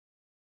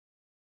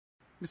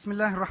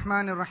Bismillahir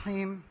Rahmanir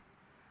Rahim.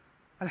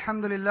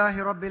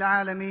 Alhamdulillahi Rabbil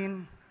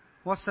Alameen.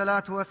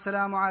 Wassalatu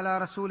wassalamu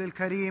ala Rasulil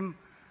Kareem.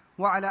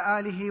 Wa ala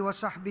alihi wa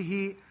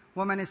sahbihi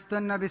wa man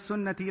istanna bi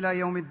sunnati ila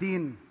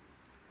yawmiddin.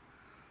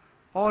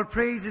 All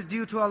praise is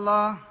due to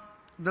Allah,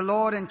 the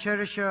Lord and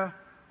Cherisher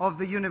of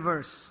the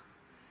universe.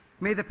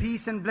 May the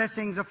peace and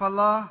blessings of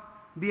Allah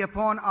be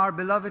upon our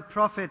beloved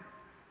Prophet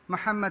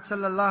Muhammad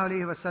sallallahu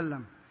alaihi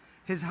wasallam,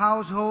 his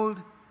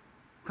household,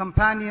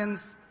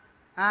 companions,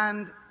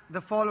 and the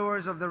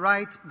followers of the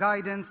right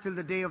guidance till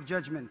the day of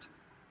judgment.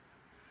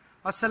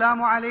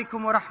 Assalamu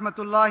alaikum wa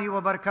rahmatullahi wa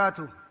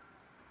barakatuh.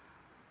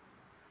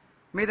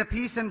 May the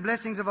peace and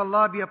blessings of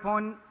Allah be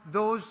upon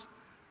those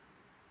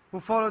who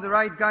follow the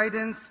right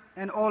guidance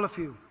and all of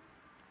you.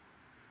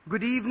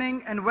 Good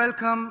evening and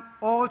welcome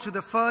all to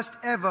the first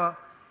ever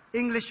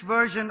English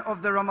version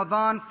of the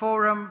Ramadan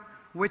Forum,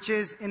 which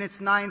is in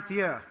its 9th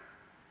year.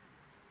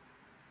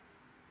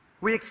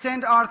 We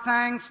extend our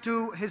thanks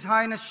to His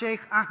Highness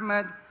Sheikh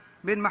Ahmed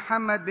bin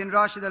Muhammad bin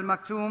Rashid Al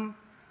Maktoum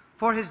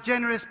for his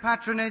generous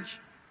patronage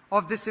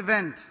of this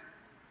event.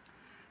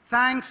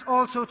 Thanks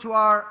also to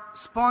our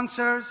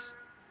sponsors,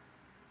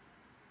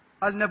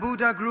 Al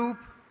Nabuda Group,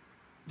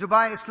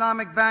 Dubai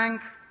Islamic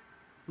Bank,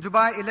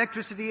 Dubai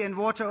Electricity and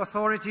Water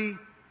Authority,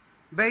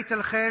 Beit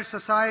Al Khair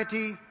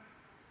Society,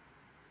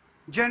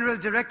 General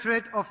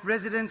Directorate of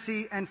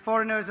Residency and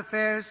Foreigners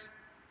Affairs.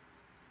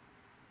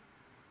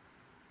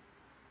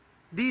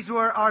 These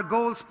were our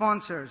gold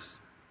sponsors.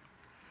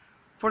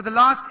 For the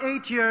last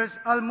 8 years,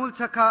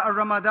 Al-Multaka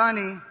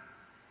Al-Ramadani,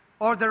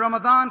 or the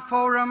Ramadan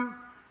Forum,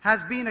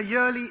 has been a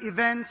yearly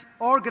event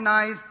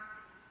organized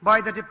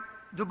by the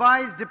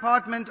Dubai's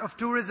Department of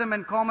Tourism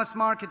and Commerce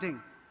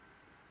Marketing.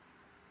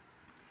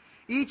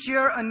 Each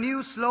year a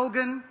new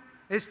slogan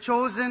is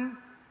chosen,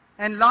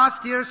 and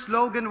last year's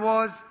slogan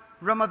was,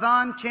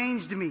 Ramadan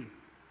changed me.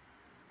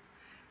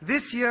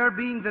 This year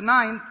being the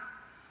 9th,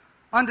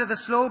 under the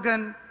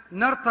slogan,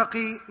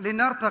 Nartaqi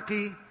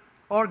Linartaqi,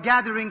 or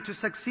gathering to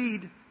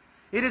succeed,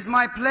 it is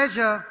my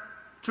pleasure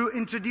to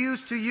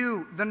introduce to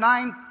you the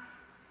 9th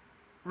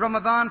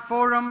Ramadan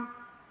Forum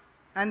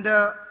and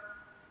the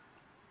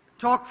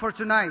talk for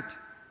tonight.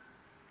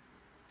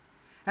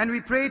 And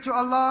we pray to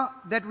Allah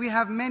that we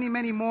have many,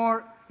 many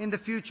more in the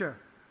future.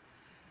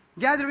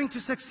 Gathering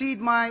to succeed,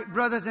 my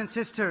brothers and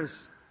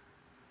sisters,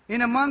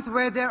 in a month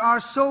where there are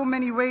so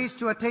many ways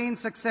to attain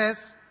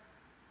success,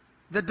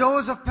 the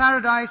doors of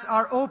paradise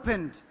are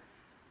opened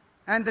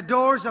and the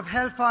doors of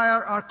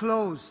hellfire are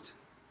closed,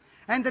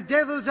 and the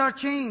devils are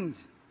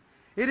chained.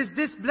 It is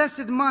this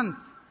blessed month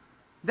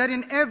that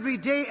in every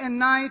day and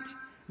night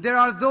there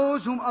are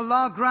those whom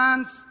Allah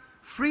grants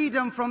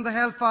freedom from the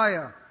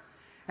hellfire,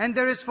 and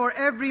there is for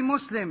every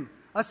Muslim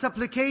a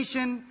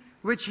supplication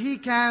which he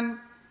can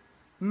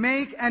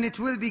make and it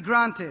will be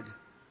granted.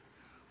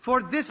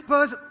 For this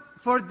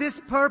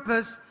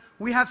purpose,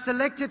 we have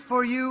selected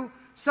for you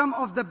some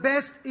of the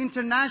best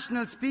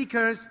international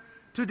speakers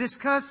to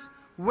discuss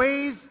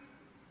ways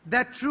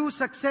that true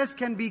success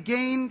can be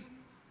gained,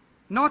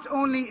 not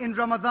only in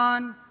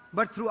Ramadan,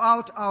 but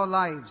throughout our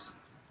lives.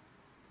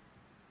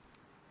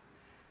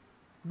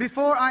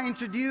 Before I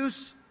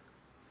introduce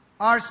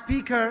our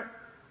speaker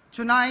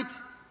tonight,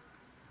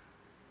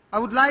 I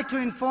would like to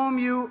inform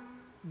you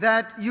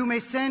that you may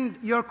send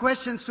your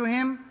questions to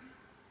him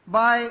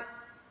by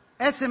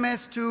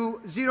SMS to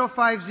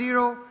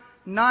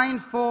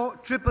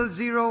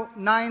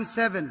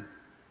 050-94000097.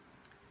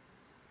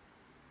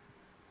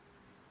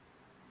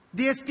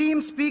 The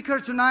esteemed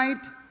speaker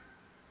tonight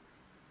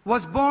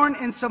was born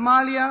in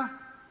Somalia,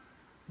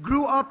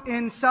 grew up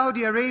in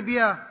Saudi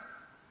Arabia,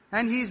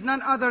 and he is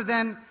none other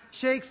than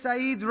Sheikh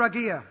Saeed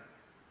Rageah.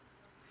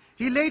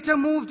 He later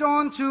moved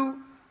on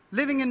to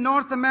living in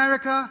North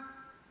America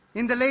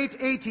in the late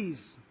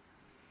 80s.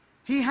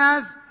 He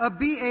has a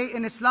BA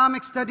in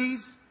Islamic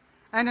Studies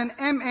and an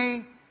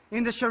MA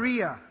in the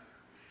Sharia.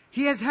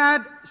 He has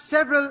had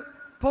several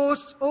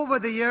posts over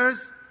the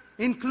years,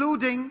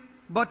 including,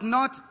 but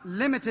not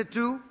limited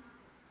to,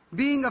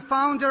 being a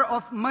founder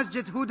of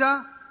Masjid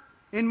Huda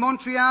in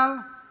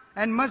Montreal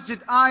and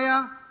Masjid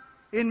Aya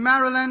in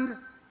Maryland,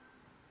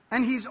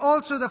 and he's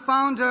also the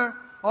founder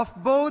of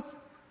both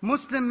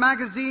Muslim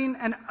Magazine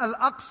and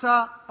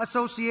Al-Aqsa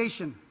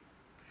Association.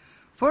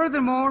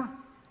 Furthermore,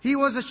 he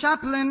was a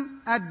chaplain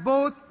at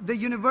both the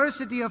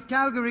University of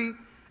Calgary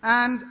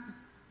and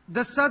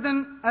the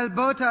Southern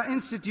Alberta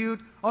Institute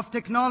of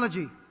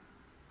Technology.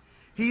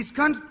 He is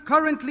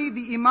currently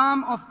the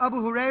Imam of Abu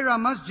Huraira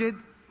Masjid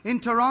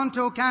in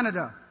Toronto,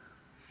 Canada.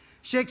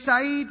 Sheikh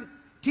Saeed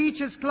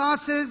teaches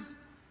classes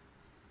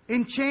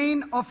in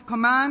chain of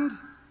command,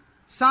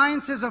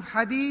 sciences of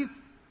hadith,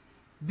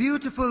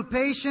 beautiful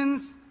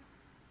patience,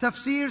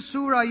 tafsir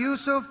Surah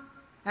Yusuf,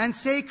 and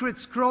sacred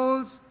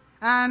scrolls,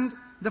 and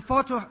the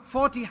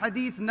 40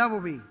 hadith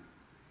Nawawi.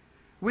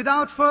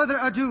 Without further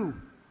ado,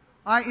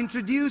 I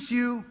introduce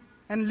you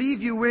and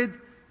leave you with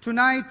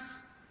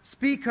tonight's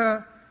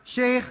speaker,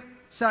 Sheikh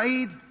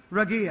Saeed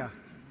Rageah.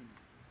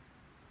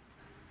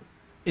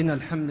 إن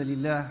الحمد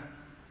لله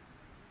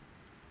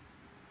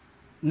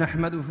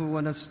نحمده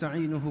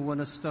ونستعينه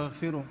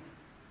ونستغفره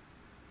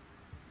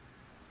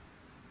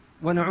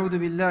ونعوذ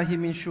بالله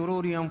من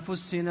شرور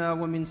أنفسنا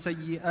ومن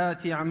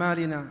سيئات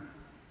أعمالنا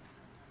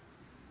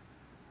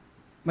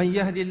من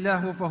يهد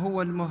الله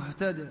فهو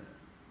المهتد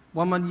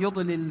ومن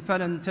يضلل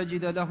فلن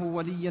تجد له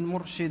وليا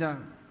مرشدا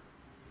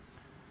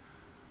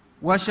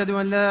وأشهد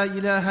أن لا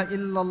إله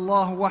إلا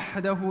الله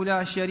وحده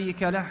لا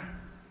شريك له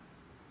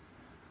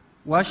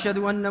وأشهد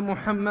أن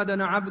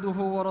محمدًا عبده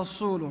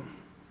ورسوله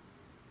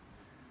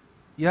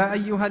يا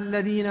أيها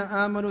الذين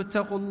آمنوا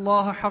اتقوا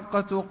الله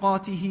حق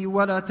تقاته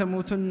ولا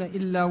تموتن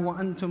إلا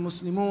وأنتم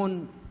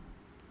مسلمون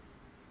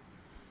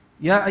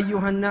يا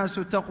أيها الناس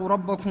اتقوا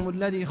ربكم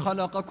الذي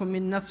خلقكم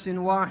من نفس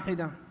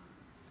واحدة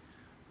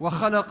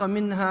وخلق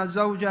منها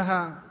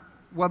زوجها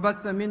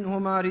وبث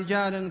منهما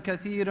رجالا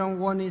كثيرا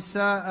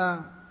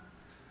ونساء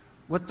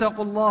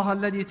واتقوا الله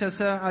الذي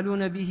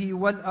تساءلون به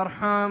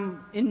والأرحام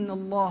إن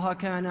الله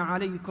كان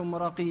عليكم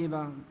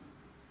رقيبا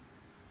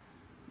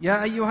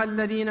يا أيها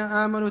الذين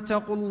آمنوا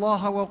اتقوا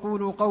الله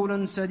وقولوا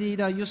قولا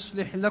سديدا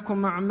يصلح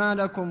لكم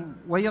أعمالكم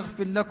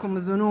ويغفر لكم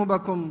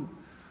ذنوبكم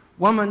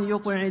ومن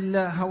يطع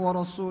الله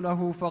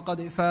ورسوله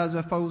فقد فاز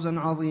فوزا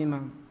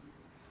عظيما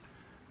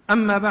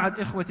أما بعد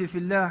إخوتي في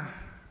الله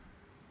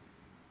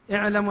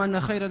اعلموا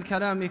أن خير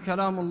الكلام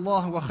كلام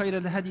الله وخير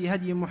الهدي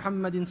هدي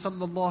محمد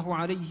صلى الله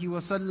عليه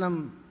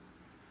وسلم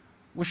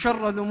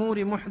وشر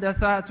الأمور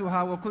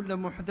محدثاتها وكل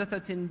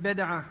محدثة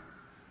بدعة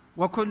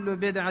وكل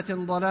بدعة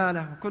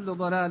ضلالة وكل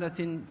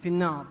ضلالة في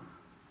النار.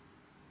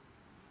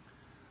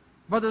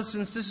 Brothers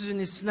and sisters in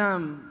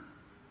Islam,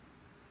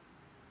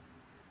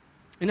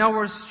 in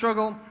our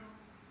struggle,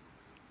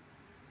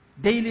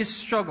 daily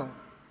struggle,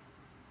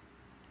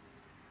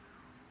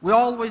 we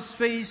always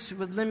face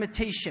with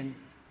limitation.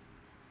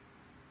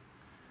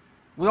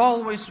 We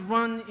always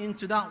run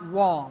into that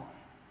wall.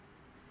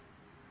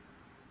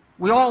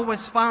 We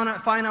always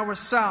find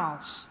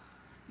ourselves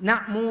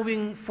not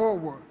moving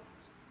forward.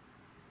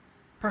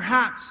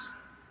 Perhaps,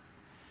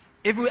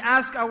 if we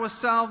ask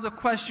ourselves the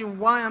question,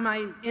 why am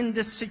I in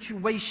this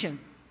situation?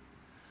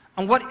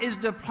 And what is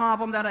the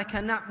problem that I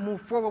cannot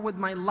move forward with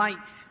my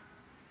life?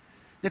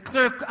 The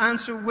clear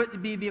answer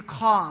would be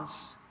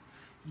because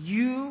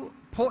you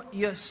put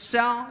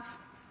yourself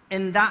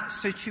in that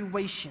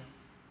situation.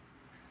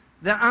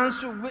 The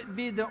answer would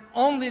be the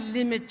only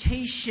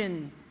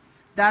limitation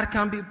that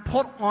can be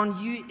put on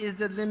you is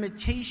the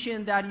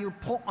limitation that you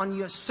put on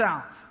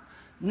yourself.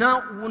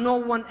 Now, no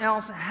one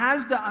else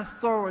has the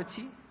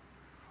authority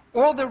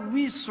or the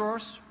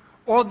resource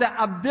or the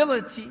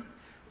ability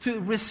to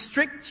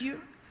restrict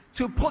you,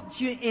 to put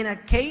you in a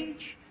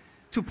cage,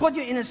 to put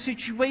you in a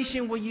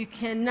situation where you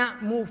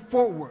cannot move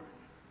forward.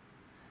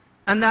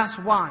 And that's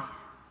why,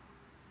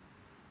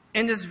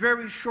 in this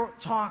very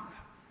short talk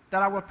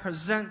that I will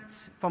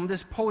present from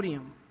this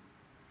podium,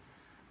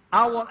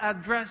 I will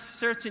address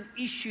certain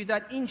issues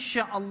that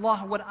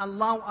inshallah would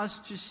allow us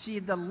to see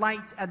the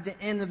light at the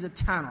end of the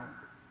tunnel.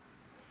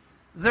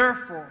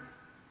 Therefore,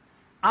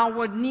 I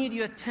would need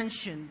your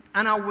attention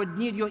and I would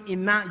need your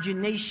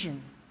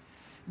imagination,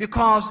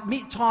 because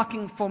me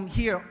talking from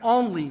here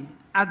only,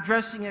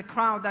 addressing a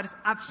crowd that is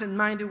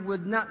absent-minded,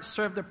 would not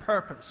serve the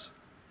purpose.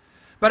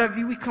 But if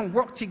we can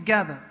work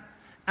together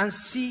and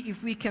see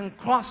if we can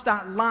cross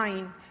that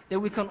line, that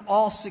we can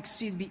all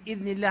succeed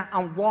bi-idhnillah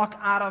and walk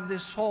out of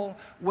this hole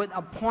with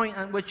a point,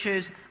 which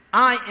is,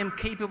 I am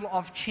capable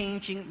of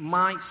changing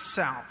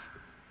myself.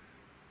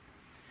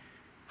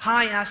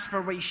 High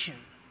aspiration.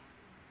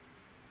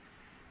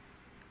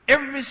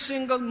 Every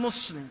single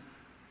Muslim,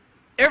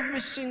 every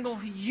single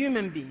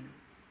human being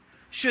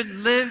should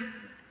live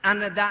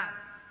under that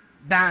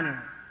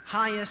banner,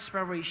 high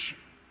aspiration.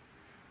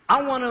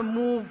 I want to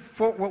move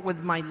forward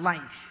with my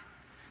life.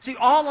 See,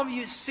 all of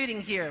you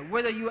sitting here,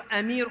 whether you're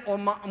Amir or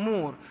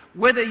Ma'mur,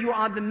 whether you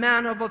are the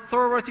man of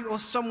authority or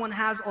someone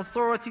has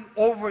authority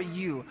over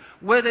you,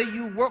 whether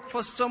you work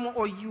for someone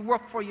or you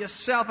work for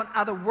yourself and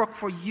others work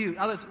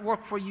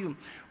for you,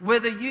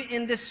 whether you're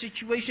in this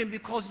situation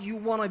because you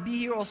want to be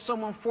here or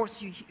someone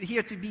forced you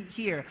here to be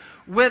here,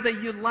 whether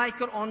you like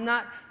it or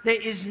not,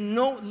 there is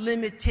no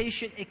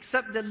limitation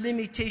except the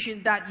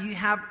limitation that you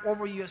have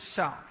over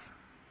yourself.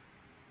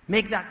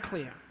 Make that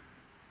clear.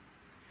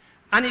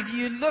 And if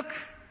you look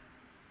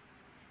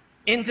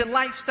in the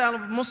lifestyle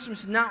of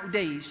Muslims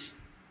nowadays,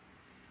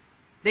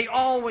 they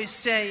always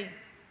say,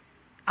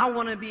 I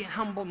want to be a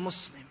humble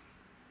Muslim.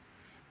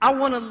 I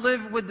want to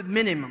live with the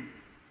minimum.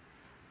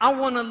 I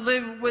want to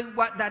live with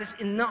what that is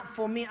enough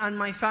for me and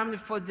my family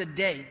for the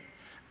day.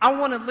 I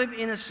want to live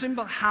in a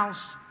simple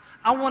house.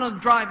 I want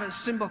to drive a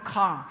simple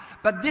car.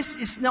 But this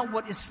is not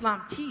what Islam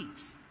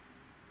teaches.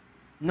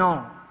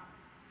 No.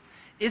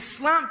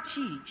 Islam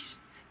teaches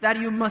that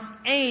you must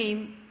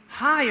aim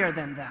higher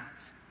than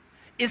that.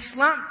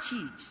 Islam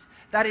teaches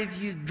that if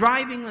you're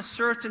driving a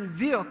certain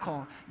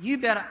vehicle, you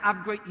better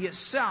upgrade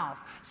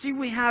yourself. See,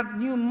 we have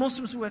new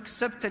Muslims who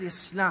accepted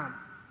Islam.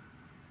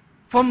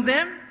 From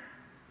them,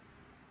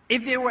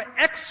 if they were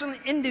excellent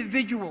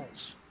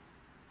individuals,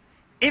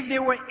 if they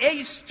were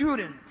A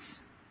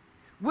students,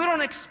 We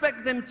don't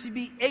expect them to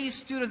be A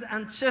students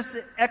and just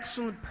an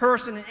excellent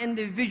person and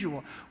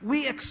individual.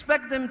 We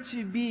expect them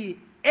to be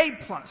A+.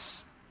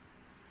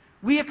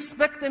 We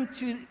expect them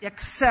to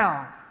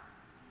excel.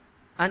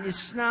 And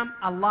Islam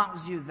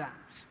allows you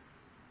that.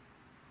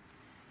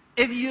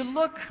 If you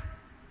look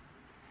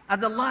at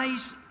the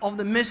lives of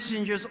the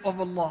messengers of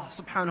Allah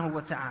subhanahu wa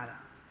ta'ala,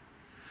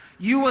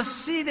 you will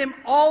see them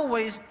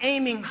always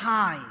aiming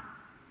high.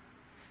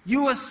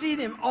 You will see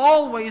them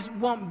always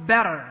want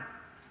better,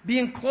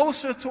 being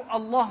closer to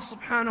Allah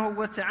subhanahu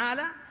wa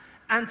ta'ala,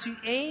 and to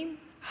aim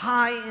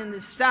high in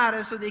the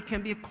status so they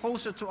can be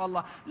closer to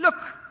Allah. Look,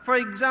 for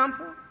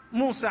example,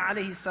 Musa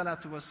alayhi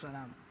salatu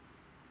wassalam.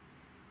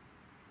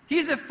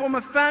 He's from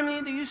a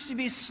family that used to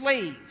be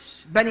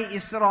slaves. Bani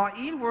Israel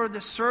were the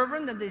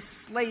servant and the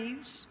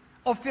slaves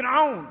of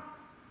Fir'aun.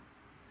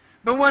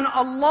 But when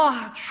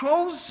Allah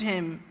chose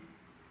him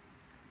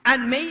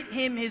and made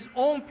him his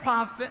own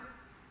prophet,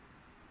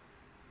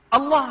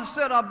 Allah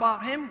said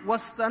about him,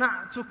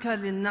 وَاصْطَنَعْتُكَ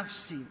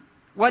لِلنَّفْسِ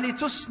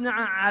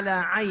وَلِتُصْنَعَ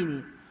عَلَىٰ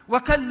عَيْنِي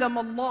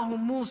وَكَلَّمَ اللَّهُ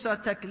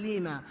مُوسَى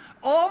تَكْلِيمًا.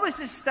 All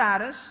this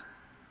status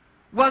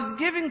was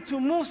given to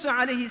Musa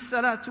alayhi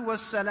salatu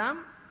wassalam,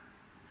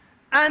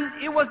 and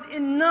it was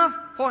enough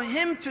for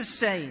him to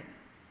say,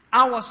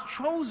 I was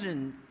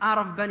chosen out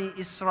of Bani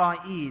Israel.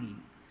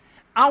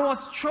 I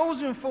was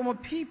chosen from a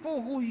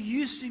people who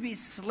used to be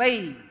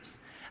slaves.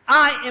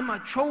 I am a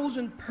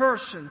chosen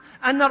person.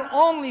 And not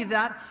only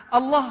that,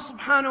 Allah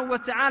subhanahu wa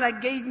ta'ala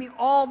gave me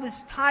all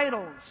these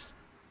titles.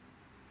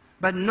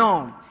 But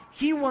no,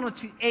 He wanted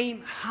to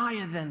aim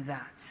higher than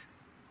that.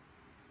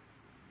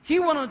 He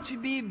wanted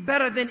to be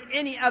better than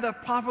any other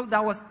prophet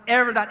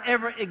that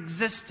ever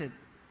existed.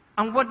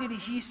 And what did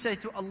he say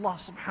to Allah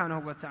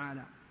subhanahu wa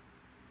ta'ala?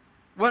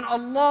 When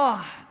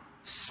Allah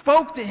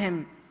spoke to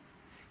him,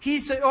 he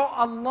said, oh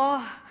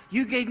Allah,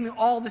 you gave me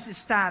all this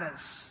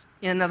status,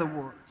 in other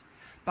words.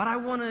 But I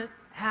want to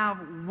have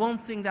one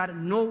thing that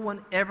no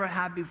one ever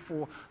had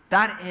before.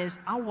 That is,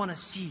 I want to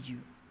see you.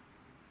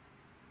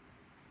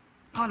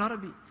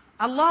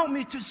 Allow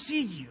me to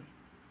see you.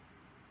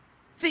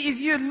 See,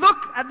 if you look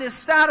at the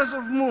status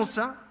of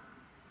Musa,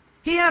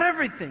 he had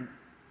everything.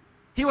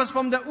 He was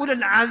from the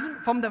Ulul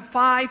Azm, from the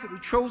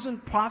 5 chosen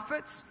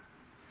prophets.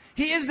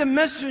 He is the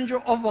messenger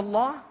of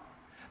Allah.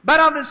 But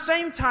at the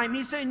same time,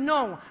 he said,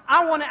 no,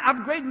 I want to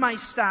upgrade my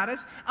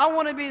status. I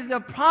want to be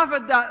the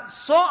prophet that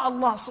saw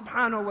Allah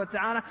subhanahu wa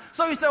ta'ala.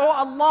 So he said, oh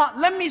Allah,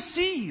 let me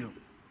see you.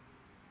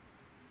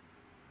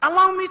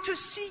 Allow me to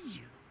see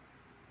you.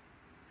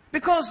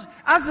 Because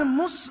as a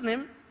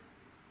Muslim,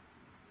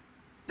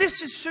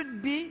 this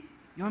should be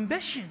your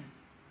ambition.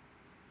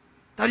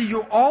 That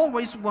you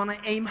always want to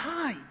aim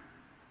high.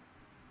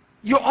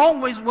 You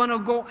always want to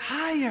go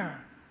higher.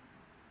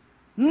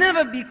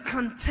 Never be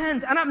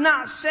content. And I'm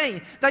not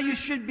saying that you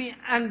should be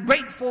an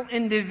ungrateful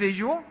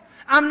individual.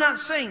 I'm not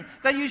saying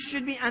that you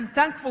should be an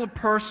unthankful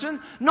person.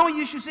 No,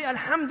 you should say,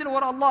 Alhamdulillah,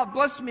 what Allah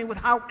blessed me with.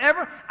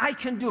 However, I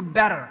can do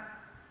better.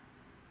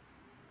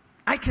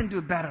 I can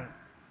do better.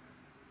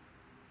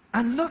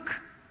 And look,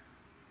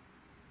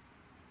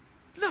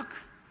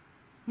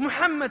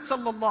 Muhammad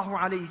sallallahu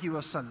alayhi wa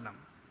sallam.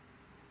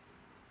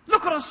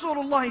 Look at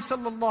Rasulullah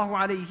sallallahu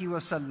alayhi wa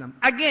sallam.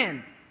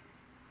 Again,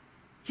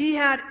 he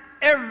had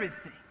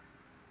everything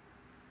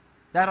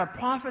that a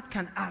prophet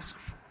can ask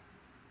for.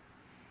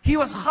 He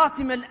was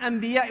Khatim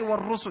al-Anbiya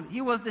wal-Rusul.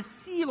 He was the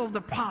seal of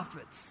the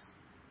prophets.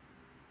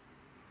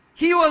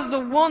 He was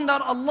the one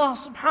that Allah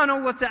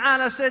subhanahu wa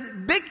ta'ala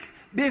said,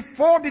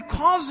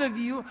 because of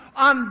you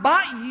and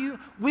by you,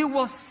 we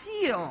will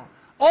seal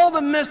all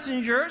the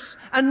messengers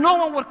and no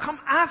one will come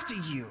after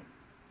you.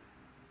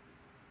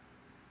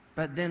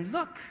 But then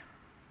look,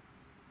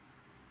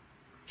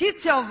 he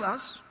tells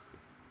us,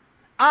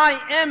 I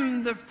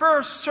am the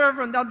first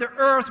servant that the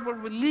earth will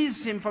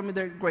release him from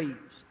their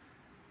graves.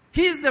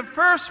 He's the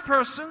first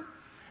person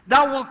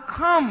that will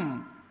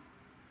come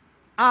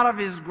out of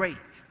his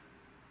grave.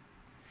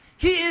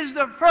 He is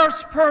the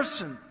first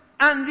person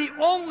and the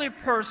only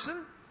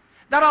person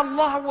that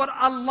Allah would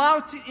allow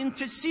to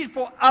intercede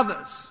for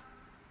others.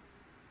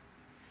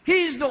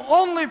 He is the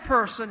only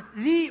person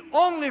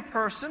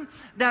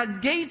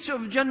that gates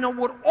of Jannah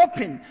would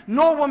open,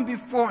 no one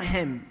before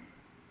him.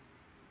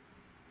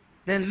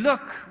 Then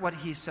look what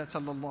he said,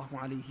 sallallahu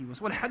alayhi wa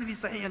sallam. Hadith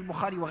Sahih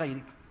al-Bukhari wa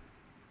ghayrik.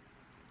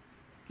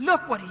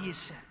 Look what he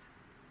said.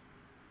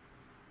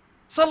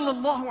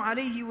 Sallallahu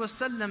alayhi wa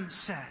sallam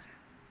said,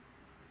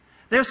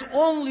 there's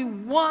only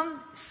one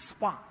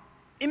spot.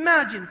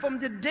 Imagine from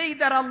the day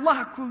that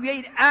Allah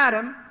created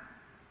Adam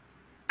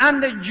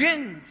and the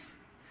jinns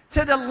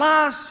to the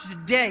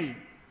last day,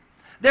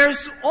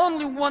 there's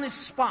only one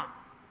spot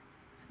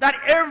that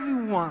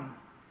everyone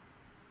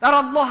that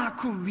Allah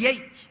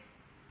created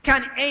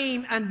can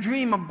aim and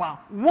dream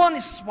about. One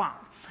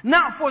spot.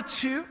 Not for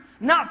 2,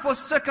 not for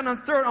 2nd and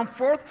 3rd and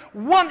 4th.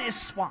 One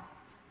spot.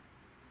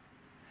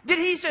 Did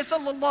he say,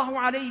 sallallahu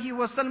alayhi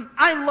wa sallam,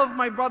 I love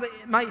my brother,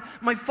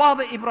 my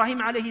father Ibrahim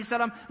alayhi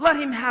salam, let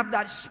him have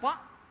that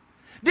spot?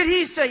 Did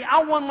he say,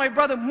 I want my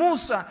brother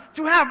Musa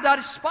to have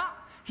that spot?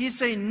 He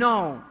said,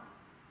 no.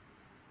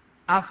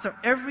 After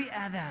every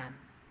adhan,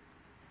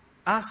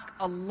 ask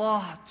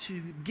Allah to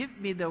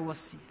give me the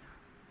wasila,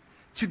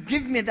 to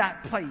give me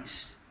that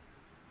place,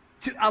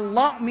 to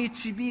allow me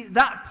to be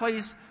that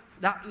place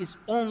that is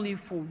only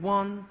for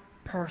one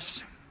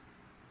person.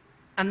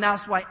 And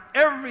that's why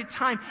every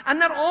time, and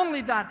not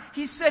only that,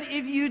 he said,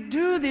 if you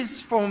do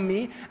this for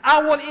me,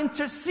 I will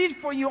intercede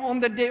for you on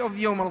the day of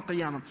Yawm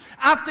al-Qiyamah.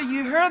 After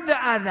you heard the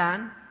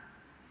adhan,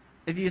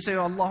 if you say,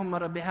 Allahumma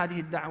rabbi hadihi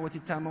ad-da'wati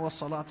at-tamma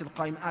was-salati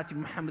al-qa'im ati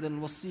Muhammadan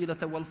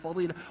al-wasilata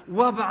wal-fadila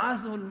wa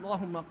ba'athahu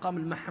Allahumma maqam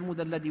al-mahmud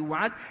alladhi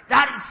wa'ad,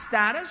 that is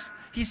status.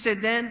 He said,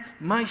 then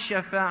my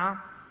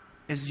shafa'ah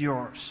is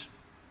yours.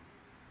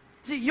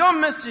 See, your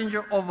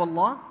messenger of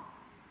Allah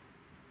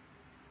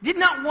did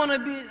not want to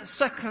be a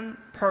second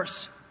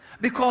person,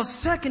 because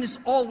second is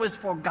always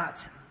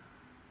forgotten.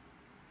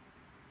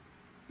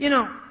 You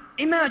know,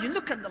 imagine,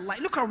 look at the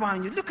light, look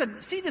around you,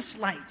 see this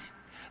light.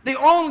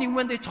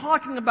 When they're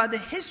talking about the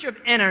history of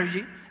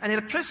energy and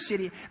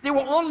electricity, they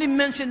will only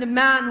mention the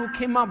man who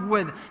came up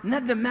with,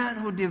 not the man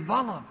who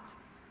developed.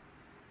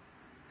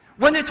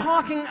 When they're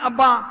talking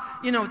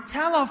about,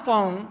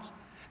 telephones,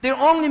 they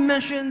only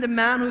mention the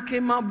man who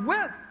came up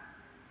with.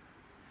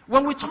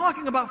 When we're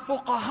talking about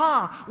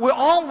fuqaha, we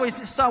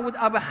always start with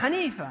Abu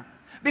Hanifa,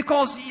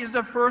 because he is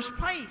the first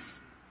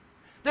place.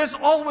 There's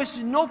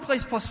always no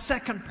place for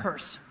second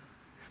person.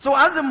 So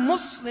as a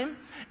Muslim,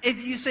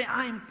 if you say,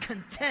 I am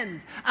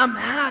content, I'm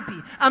happy,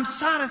 I'm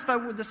satisfied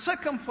with the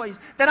second place,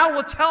 then I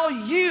will tell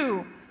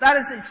you that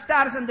is a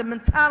status and the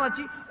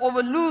mentality of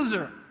a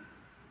loser.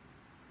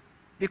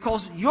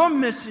 Because your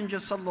messenger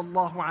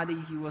sallallahu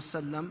alaihi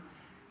wasallam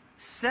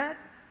said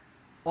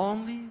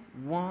only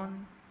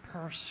one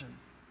person,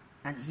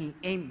 and he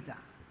aimed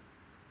that.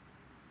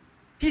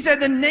 He said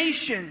the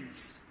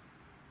nations,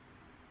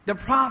 the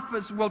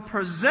prophets will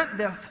present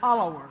their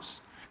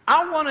followers.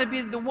 I want to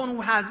be the one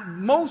who has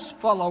most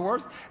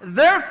followers.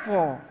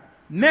 Therefore,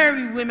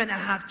 marry women and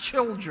have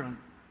children.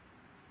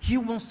 He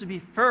wants to be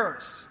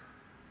first.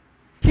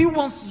 He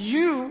wants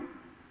you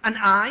and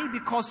I,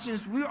 because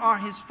since we are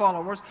his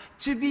followers,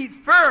 to be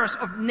first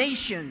of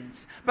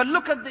nations. But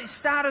look at the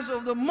status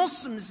of the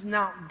Muslims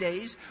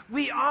nowadays.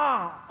 We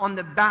are on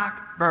the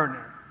back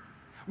burner.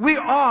 We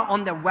are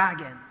on the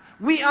wagon.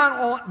 We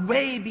are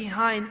way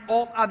behind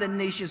all other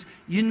nations.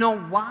 You know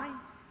why?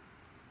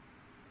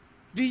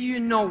 Do you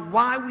know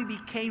why we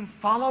became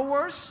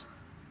followers,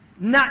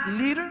 not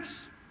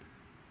leaders?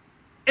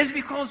 It's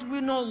because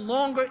we no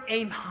longer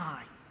aim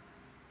high.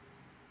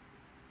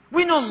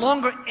 We no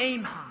longer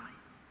aim high.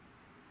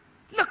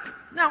 Look,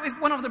 now if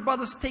one of the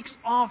brothers takes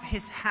off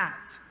his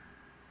hat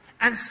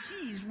and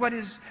sees where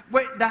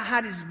that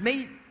hat is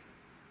made,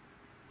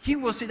 he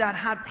will say that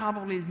hat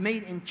probably is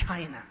made in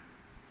China.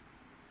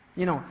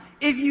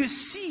 If you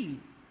see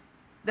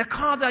the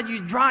car that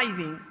you're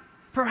driving,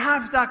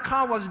 perhaps that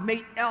car was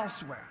made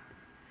elsewhere.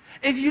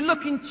 If you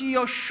look into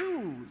your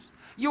shoes,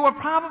 you will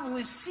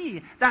probably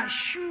see that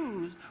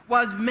shoes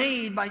was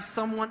made by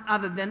someone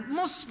other than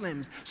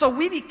Muslims. So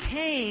we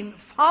became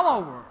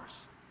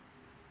followers.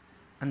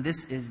 And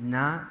this is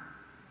not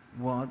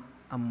what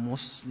a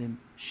Muslim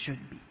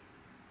should be.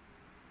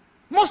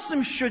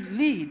 Muslims should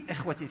lead,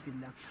 ikhwati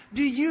fillah.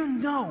 Do you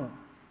know,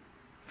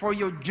 for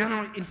your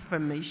general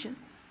information,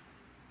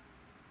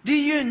 do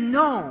you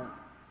know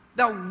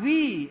that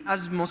we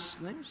as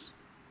Muslims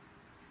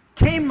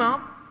came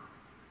up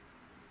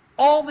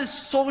all the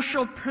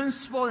social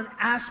principle and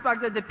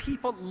aspect that the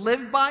people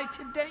live by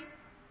today?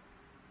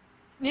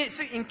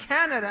 See, in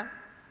Canada,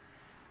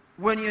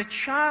 when your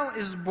child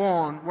is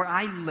born, where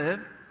I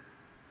live,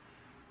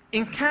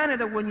 in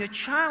Canada, when your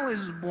child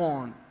is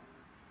born,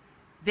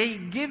 they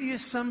give you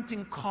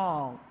something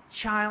called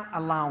child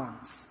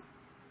allowance,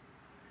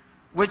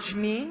 which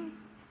means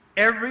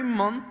every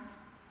month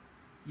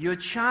your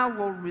child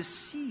will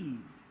receive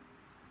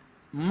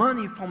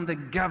money from the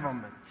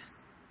government.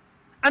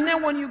 And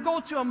then when you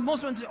go to a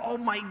Muslim and say, oh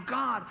my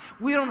God,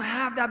 we don't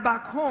have that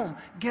back home.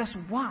 Guess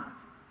what?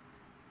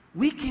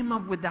 We came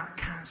up with that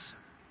concept.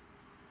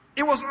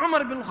 It was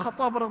Umar ibn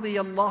Khattab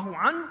radiyallahu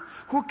anhu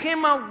who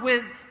came up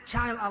with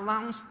child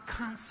allowance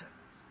concept.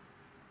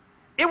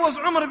 It was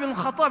Umar ibn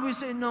Khattab who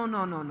said,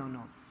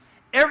 no.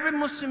 Every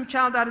Muslim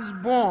child that is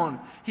born,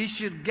 he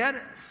should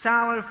get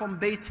salary from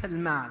Bayt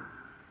al-Mal.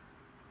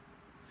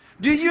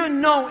 Do you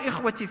know,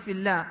 ikhwati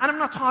fillah, and I'm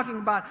not talking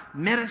about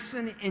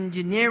medicine,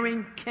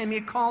 engineering,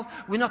 chemicals,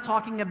 we're not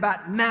talking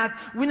about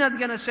math, we're not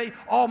going to say,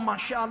 oh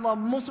mashallah,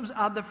 Muslims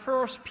are the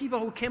first people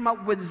who came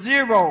up with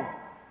zero.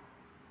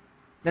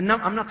 I'm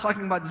not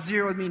talking about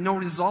zero, meaning no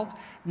result.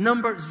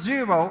 Number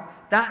zero,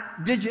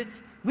 that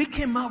digit, we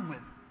came up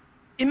with.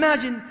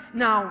 Imagine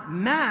now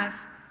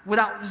math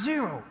without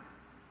zero.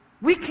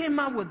 We came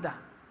up with that.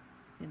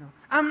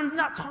 I'm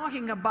not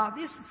talking about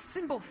these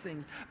simple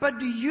things, but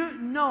do you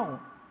know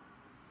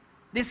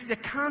this is the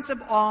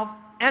concept of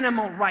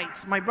animal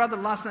rights? My brother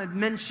last night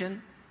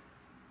mentioned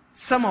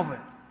some of it.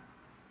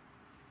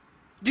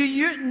 Do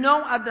you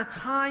know at the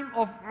time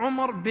of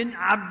Umar bin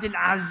Abdul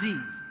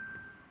Aziz,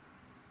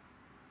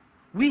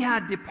 we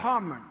had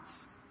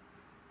departments.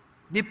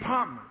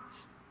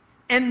 Departments.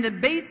 And the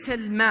Bayt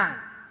al-Mal.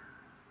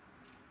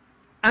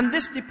 And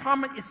this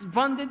department is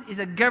funded, is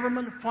a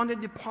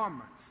government-funded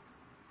department.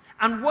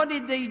 And what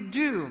did they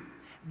do?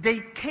 They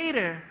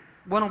cater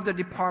one of the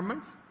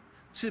departments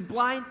to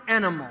blind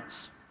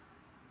animals.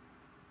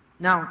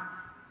 Now,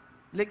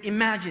 like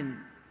imagine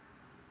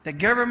the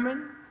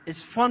government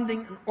is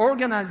funding an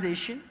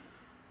organization,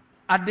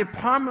 a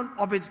department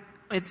of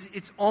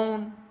its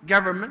own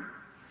government,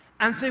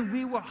 and say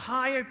we will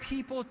hire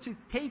people to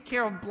take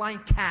care of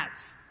blind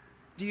cats.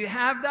 Do you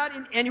have that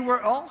in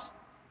anywhere else?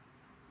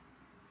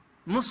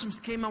 Muslims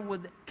came up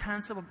with the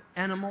concept of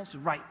animals'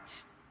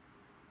 right.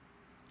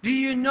 Do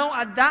you know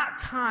at that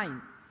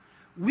time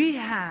we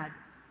had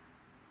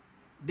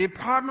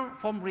department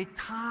from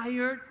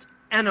retired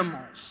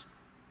animals,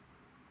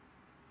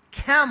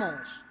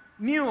 camels,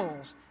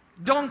 mules,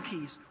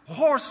 donkeys,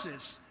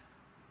 horses.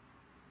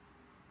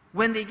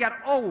 When they get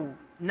old,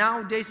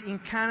 nowadays in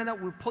Canada,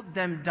 we put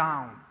them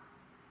down.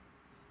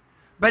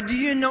 But do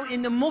you know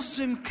in the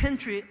Muslim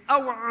country,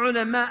 our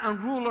ulama and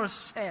rulers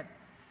said,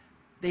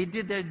 they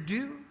did their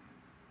due.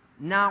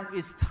 Now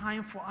it's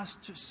time for us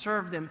to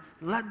serve them.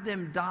 Let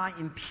them die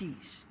in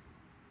peace.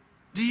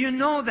 Do you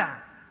know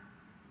that?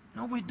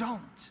 No, we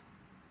don't.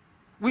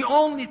 We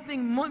only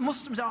think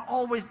Muslims are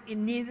always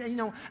in need,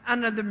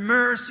 under the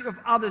mercy of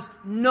others.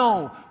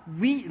 No,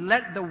 we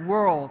led the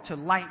world to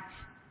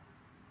light.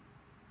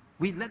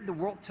 We led the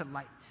world to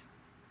light.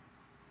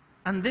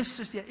 And this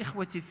is, ya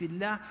ikhwati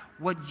fillah,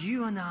 what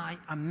you and I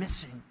are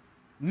missing.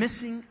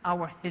 Missing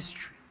our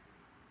history.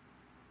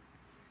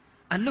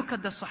 And look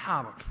at the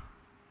Sahaba.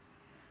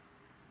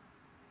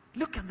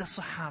 Look at the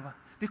Sahaba.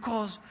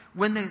 Because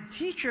when the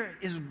teacher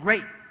is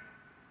great,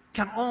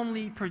 can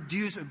only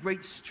produce a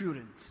great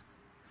student.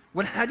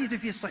 والحديث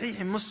في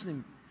صحيح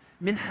مسلم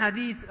من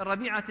حديث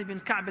ربيعة بن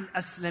كعب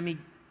الأسلمي.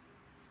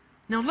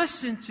 Now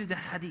listen to the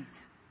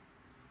hadith.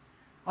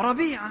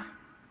 Rabi'ah,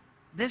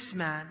 this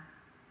man,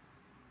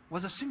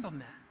 was a simple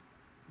man.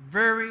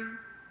 Very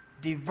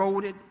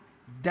devoted,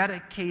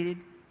 dedicated,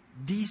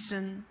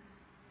 decent,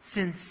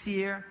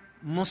 sincere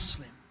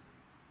Muslim.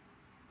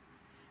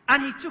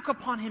 And he took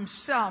upon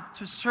himself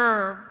to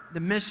serve the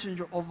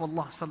Messenger of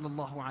Allah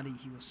sallallahu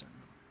alayhi wa sallam.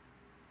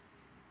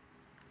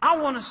 I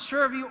want to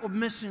serve you, O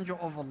Messenger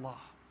of Allah.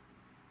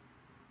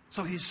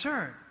 So he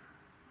served.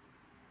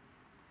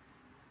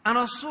 And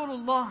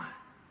Rasulullah,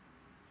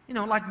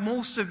 like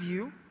most of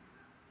you,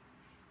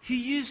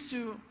 he used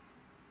to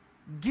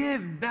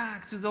give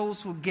back to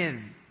those who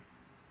give.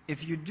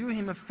 If you do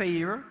him a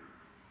favor,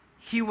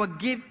 he will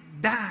give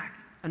back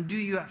and do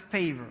you a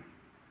favor.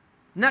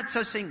 Not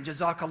just saying,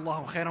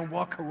 Jazakallahu khairan,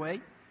 walk away.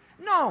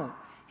 No.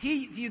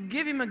 If you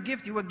give him a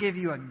gift, he will give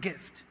you a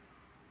gift.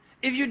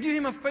 If you do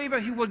him a favor,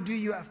 he will do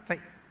you a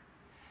favor.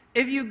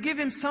 If you give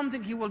him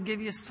something, he will give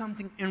you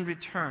something in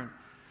return.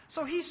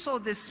 So he saw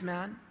this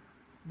man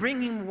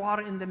bring him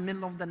water in the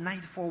middle of the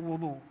night for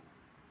wudu.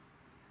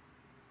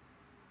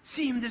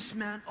 See him, this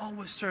man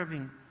always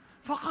serving.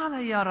 فَقَالَ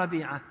يَا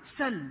رَبِيعَ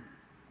سَلْ.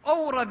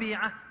 O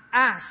Rabi'ah,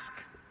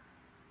 ask.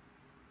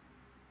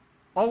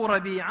 O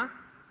Rabi'ah,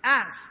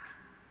 ask.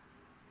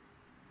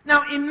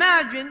 Now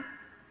imagine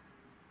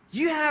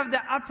you have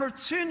the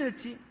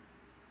opportunity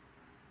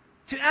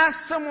to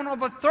ask someone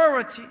of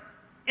authority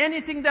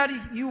anything that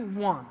you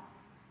want.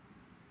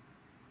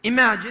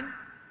 Imagine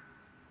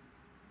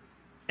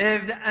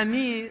if the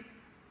Amir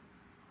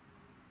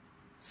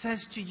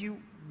says to you,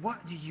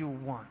 what do you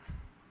want?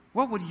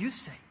 What would you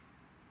say?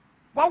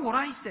 What would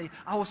I say?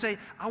 I would say,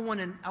 I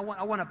want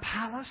a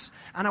palace,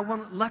 and I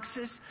want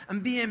Lexus,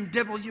 and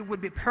BMW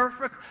would be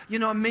perfect.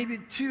 Maybe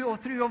 2 or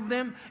 3 of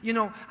them.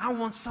 I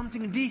want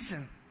something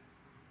decent.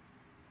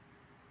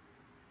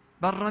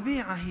 But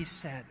Rabi'ah, he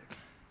said,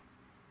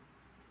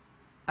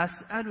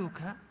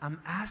 As'aluka, I'm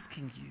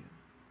asking you,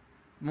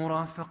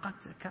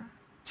 murafaqataka,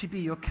 to be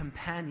your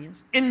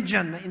companions in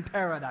Jannah, in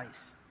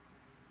paradise.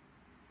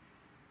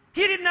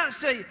 He did not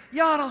say,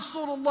 Ya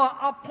Rasulullah,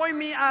 appoint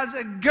me as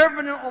a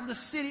governor of the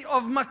city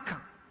of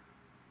Mecca.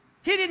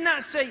 He did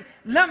not say,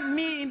 let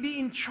me be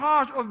in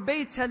charge of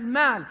Bayt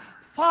al-Mal.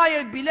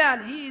 Fire Bilal,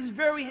 he is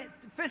very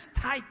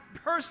fist-tight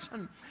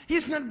person.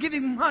 He's not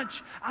giving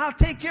much. I'll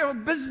take care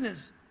of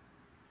business.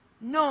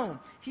 No,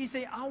 he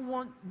said, I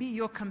want to be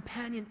your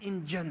companion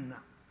in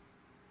Jannah.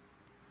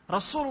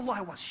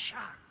 Rasulullah was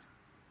shocked.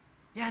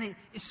 Yani,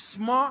 a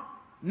smart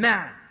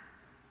man.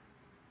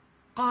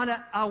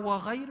 قال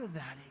أو غير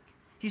ذلك.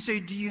 He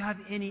said, do you have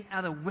any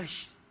other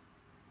wish?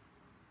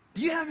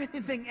 Do you have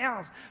anything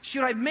else?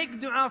 Should I make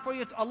dua for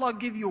you to Allah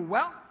give you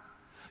wealth?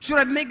 Should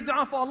I make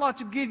dua for Allah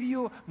to give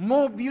you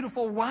more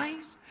beautiful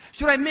wives?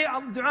 Should I make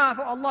dua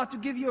for Allah to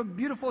give you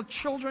beautiful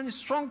children,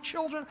 strong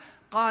children?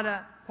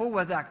 قال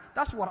هو ذاك.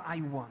 That's what I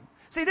want.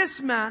 See,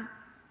 this man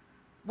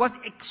was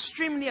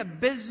extremely a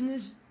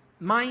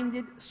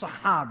business-minded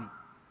Sahabi.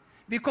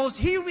 Because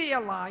he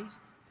realized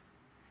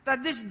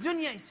that this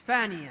dunya is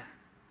faniya.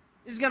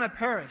 It's going to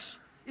perish.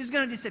 It's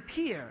going to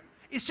disappear.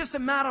 It's just a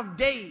matter of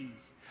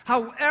days.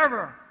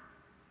 However,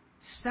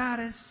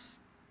 status,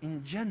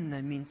 in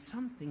Jannah means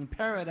something.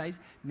 Paradise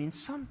means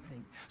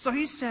something. So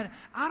he said,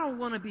 I don't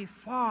want to be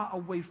far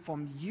away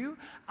from you.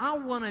 I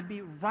want to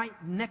be right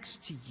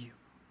next to you.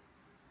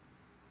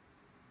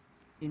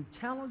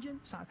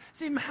 Intelligent.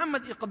 See,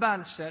 Muhammad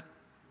Iqbal said,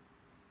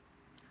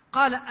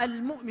 قال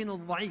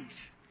المؤمن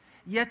الضعيف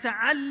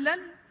يتعلل.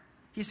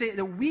 He said,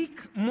 the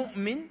weak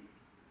mu'min,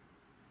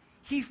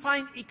 he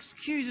finds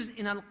excuses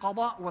in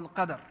al-qada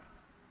wal-qadar.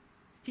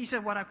 He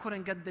said, well, I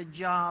couldn't get the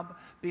job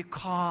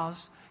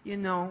because,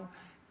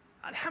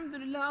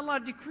 alhamdulillah, Allah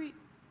decreed.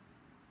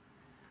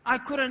 I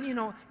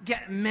couldn't,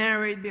 get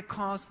married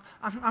because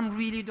I'm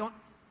really don't.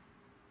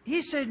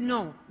 He said,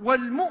 no.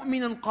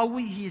 وَالْمُؤْمِنُ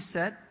الْقَوِيِّ, he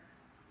said,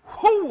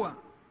 هُوَ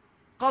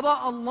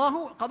قَضَاءَ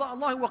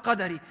اللَّهِ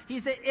وَقَدَرِهِ. He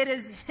said, it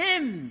is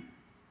him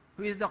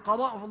who is the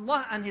qada of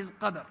Allah and his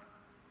qadar.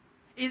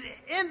 Is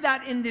in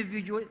that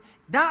individual,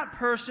 that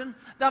person,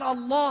 that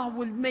Allah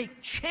will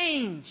make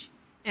change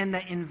in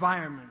the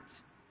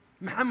environment.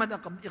 Muhammad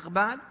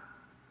Iqbal,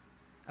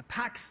 a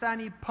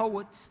Pakistani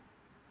poet,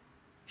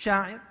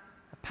 sha'ir,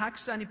 a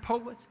Pakistani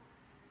poet,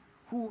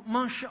 who,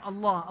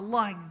 mashallah,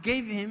 Allah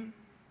gave him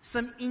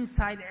some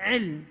inside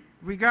ilm,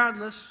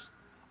 regardless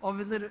of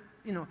a little,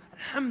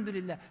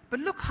 alhamdulillah. But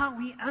look how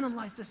he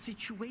analyzed the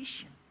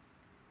situation.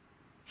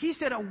 He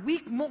said a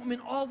weak mu'min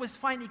always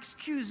find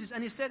excuses.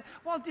 And he said,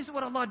 well, this is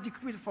what Allah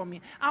decreed for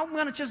me. I'm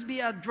going to just be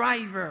a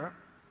driver.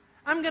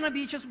 I'm going to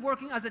be just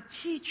working as a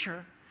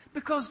teacher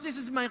because this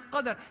is my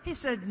qadr. He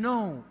said,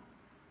 no.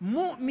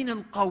 Mu'min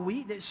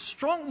al-qawi, the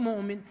strong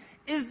mu'min,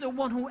 is the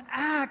one who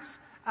acts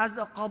as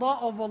the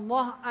qada of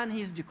Allah and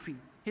His decree,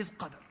 His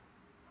qadr.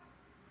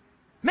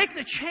 Make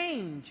the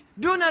change.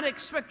 Do not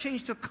expect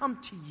change to come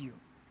to you.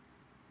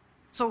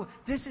 So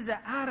this is the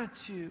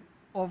attitude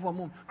of a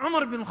mu'min.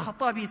 Umar bin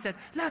Khattab, he said,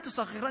 لا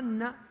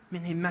تصغرن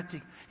من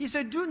همتك. He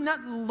said, do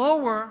not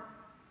lower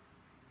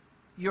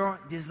your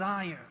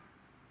desire,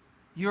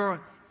 your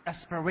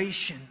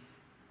aspiration,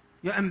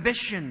 your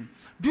ambition.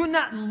 Do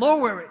not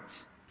lower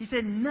it. He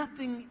said,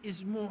 nothing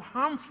is more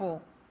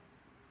harmful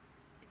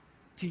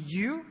to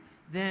you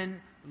than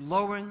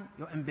lowering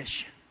your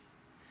ambition.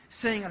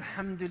 Saying,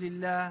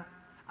 alhamdulillah,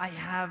 I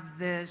have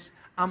this,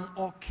 I'm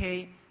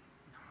okay.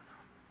 No.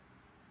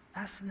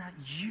 That's not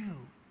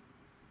you.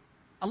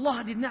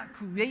 Allah did not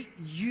create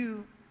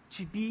you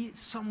to be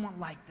someone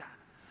like that.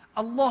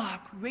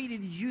 Allah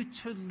created you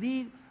to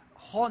lead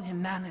whole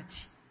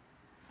humanity.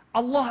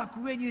 Allah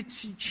created you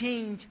to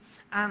change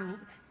and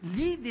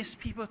lead these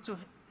people to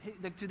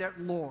their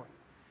Lord.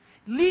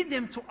 Lead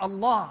them to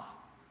Allah.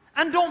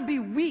 And don't be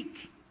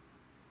weak.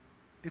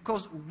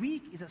 Because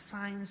weak is a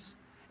sign,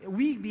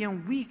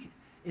 being weak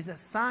is a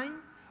sign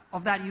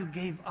of that you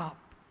gave up.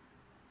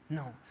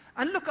 No.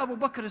 And look, Abu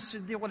Bakr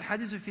as-Siddiq,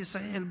 والحديث في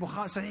صحيح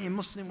البخاري صحيح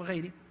مسلم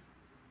وغيره.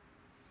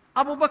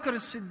 Abu Bakr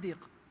as-Siddiq,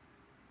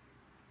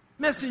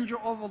 messenger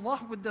of Allah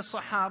with the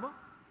Sahaba.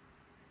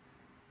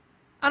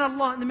 And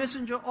Allah, the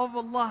messenger of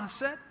Allah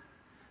said,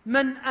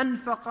 Man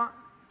anfaqa,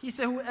 he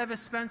said, whoever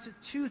spends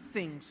 2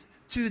 things,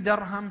 2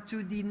 dirham,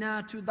 2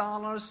 dinar,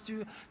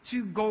 $2,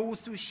 2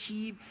 goats, 2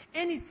 sheep,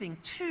 anything,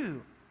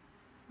 2.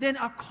 Then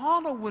a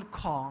caller would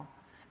call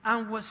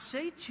and would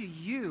say to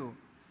you,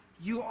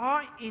 you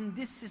are in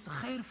this is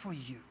khair for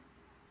you.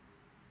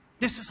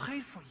 This is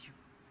khair for you.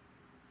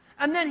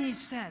 And then he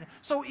said,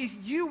 so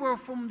if you were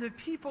from the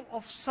people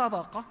of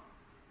sadaqah,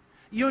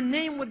 your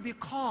name would be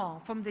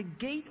called from the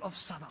gate of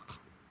sadaqah.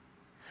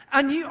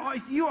 And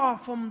if you are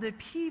from the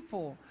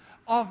people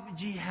of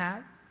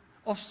jihad,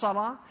 of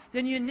salah,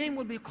 then your name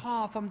will be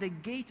called from the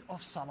gate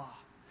of salah.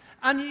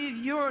 And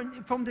if you're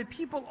from the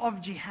people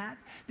of jihad,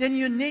 then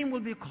your name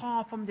will be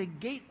called from the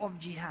gate of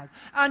jihad.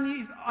 And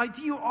if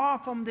you are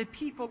from the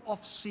people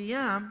of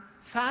siyam,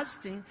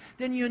 fasting,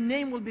 then your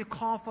name will be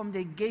called from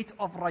the gate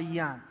of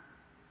rayyan.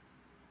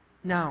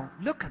 Now,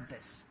 look at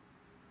this.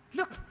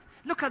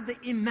 Look at the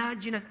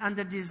imagination and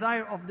the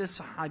desire of this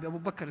Sahabi, Abu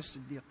Bakr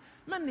as-Siddiq.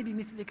 من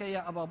بمثلك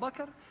يا أبا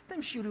بكر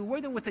تمشي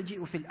رويدا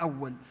وتجيء في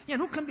الأول.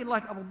 Who can be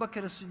like Abu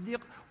Bakr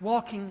as-Siddiq,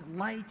 walking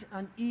light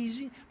and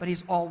easy, but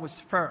he's always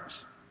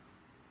first.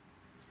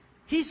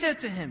 He said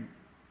to him,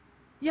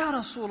 Ya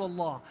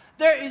Rasulullah,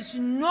 there is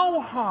no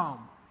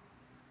harm,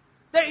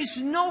 there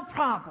is no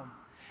problem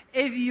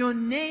if your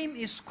name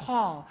is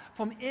called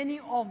from any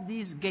of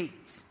these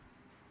gates.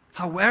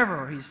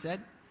 However, he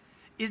said,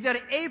 is there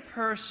a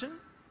person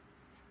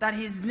that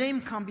his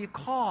name can be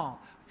called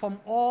from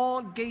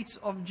all gates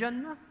of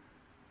Jannah?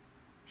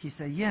 He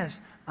said,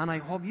 yes, and I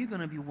hope you're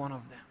going to be one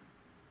of them.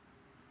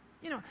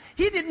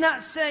 He did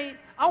not say,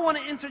 I want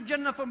to enter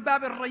Jannah from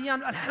Bab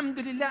al-Rayyan.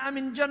 Alhamdulillah, I'm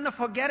in Jannah,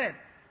 forget it.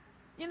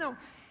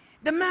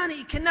 The man,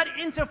 he cannot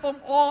enter from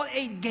all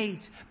 8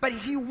 gates, but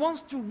he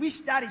wants to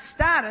reach that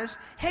status.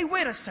 Hey,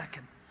 wait a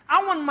second.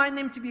 I want my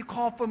name to be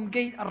called from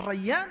gate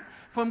al-Rayyan,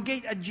 from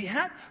gate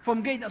al-Jihad,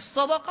 from gate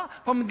al-Sadaqah,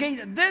 from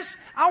gate this.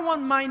 I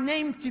want my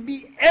name to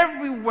be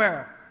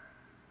everywhere.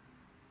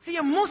 See,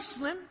 a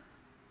Muslim,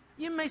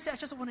 you may say, I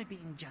just want to be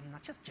in Jannah,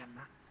 just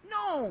Jannah.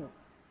 No.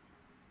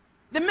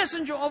 The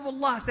Messenger of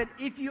Allah said,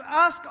 if you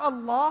ask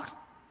Allah,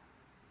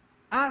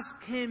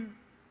 ask Him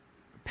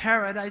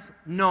paradise?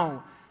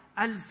 No.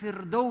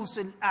 Al-Firdaus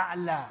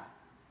al-A'la.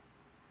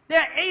 There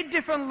are 8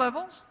 different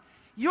levels.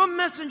 Your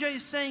messenger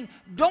is saying,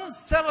 don't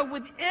settle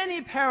with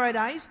any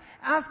paradise.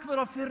 Ask for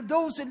a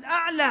Firdaus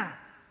al-A'la.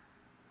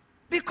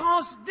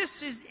 Because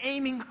this is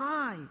aiming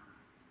high.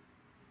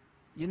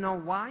 You know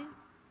why?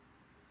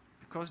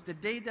 Because the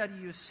day that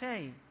you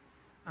say,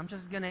 I'm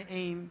just going to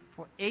aim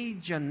for a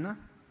Jannah,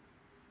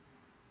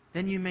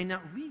 then you may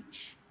not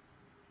reach.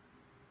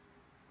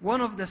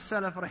 One of the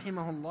Salaf,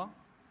 rahimahullah,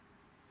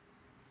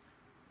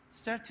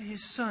 said to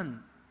his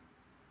son,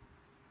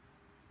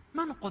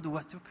 Man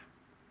qudwatuk?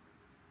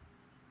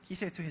 He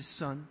said to his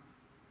son,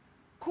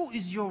 who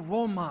is your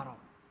role model?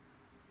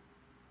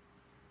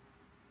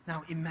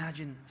 Now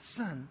imagine,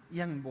 son,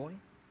 young boy,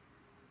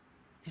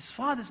 his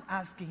father's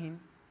asking him,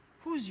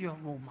 who is your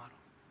role model?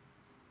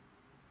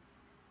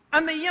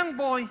 And the young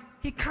boy,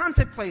 he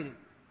contemplated.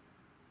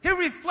 He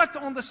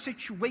reflected on the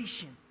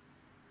situation.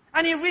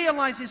 And he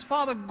realized his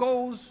father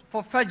goes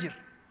for Fajr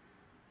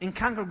in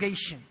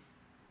congregation.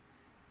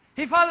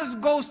 His father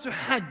goes to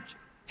Hajj.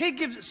 He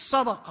gives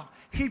sadaqah.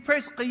 He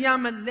prays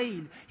Qiyam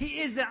al-Layl. He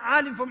is the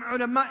alim from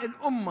ulama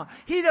al-ummah.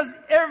 He does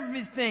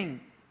everything.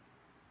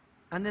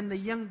 And then the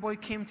young boy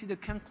came to the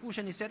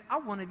conclusion. He said, I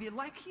want to be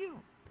like you.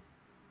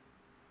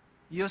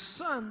 Your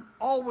son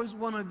always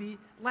want to be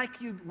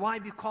like you. Why?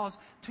 Because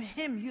to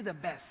him, you're the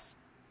best.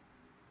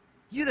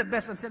 You're the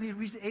best until he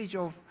reaches the age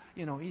of,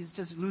 he's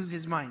just loses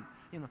his mind.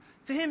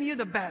 To him, you're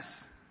the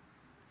best.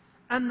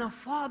 And the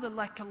father,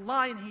 like a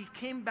lion, he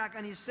came back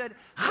and he said,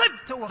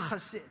 خِبْتَ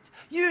وَخَسِئْتَ.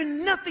 You're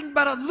nothing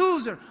but a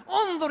loser.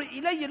 انظر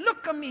إلي.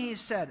 Look at me, he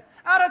said.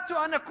 أَرَدْتُ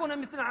أَنْ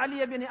أَكُونَ مِثْلَ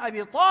عَلِيَّ بِنِ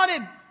أَبِي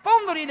طَالِبٍ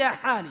فَانظُرْ إِلَى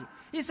حَالِي.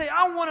 He said,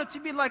 I wanted to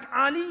be like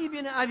Ali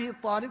ibn Abi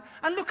Talib,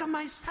 and look at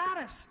my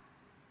status.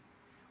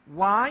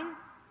 Why?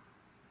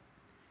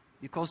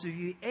 Because if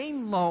you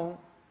aim low,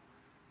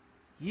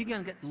 you're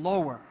going to get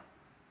lower.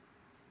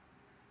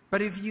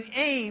 But if you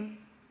aim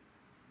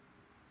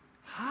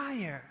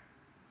higher,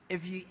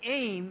 if you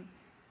aim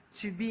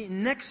to be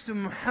next to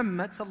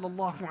Muhammad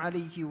sallallahu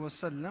alayhi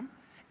wasallam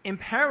in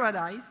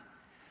paradise,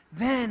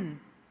 then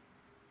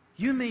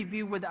you may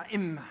be with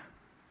A'immah.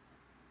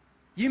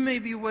 You may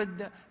be with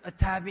the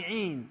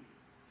Tabi'een.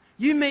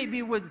 You may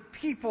be with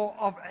people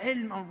of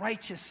ilm and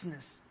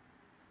righteousness.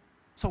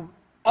 So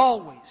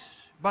always,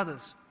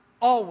 brothers,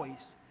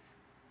 always,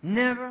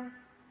 never,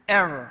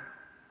 ever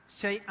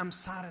say, I'm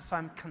satisfied,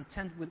 I'm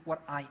content with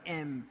what I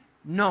am.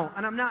 No,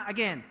 and I'm not,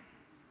 again,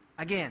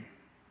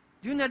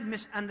 do not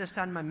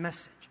misunderstand my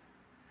message.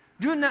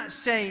 Do not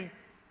say,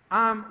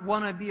 I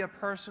want to be a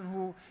person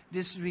who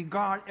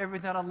disregard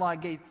everything that Allah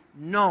gave.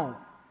 No.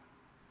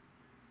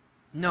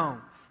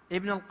 No.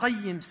 Ibn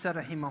al-Qayyim said,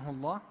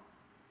 rahimahullah,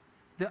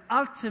 the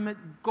ultimate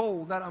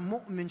goal that a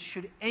mu'min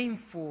should aim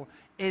for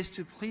is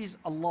to please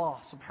Allah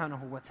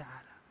subhanahu wa ta'ala.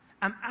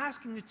 I'm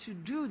asking you to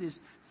do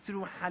this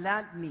through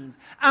halal means.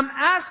 I'm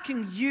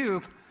asking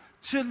you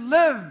to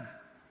live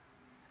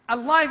a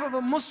life of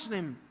a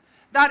Muslim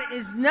that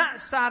is not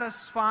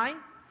satisfied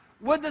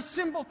with the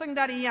simple thing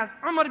that he has.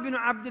 Umar ibn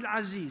Abdul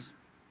Aziz,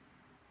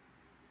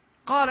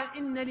 قال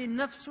إن لي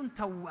نفس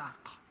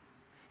تواق.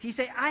 He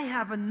said, I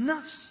have a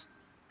nafs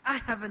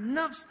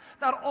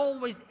that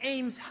always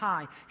aims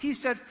high. He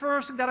said,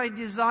 first thing that I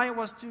desire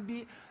was to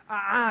be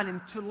a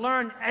alim, to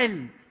learn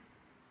ilm.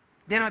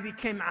 Then I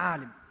became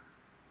alim.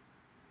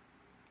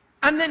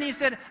 And then he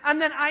said, and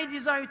then I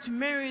desire to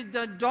marry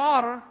the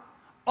daughter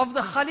of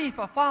the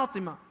Khalifa,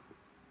 Fatima.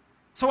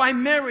 So I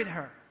married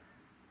her.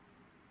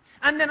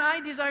 And then I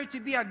desire to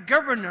be a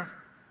governor.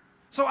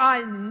 So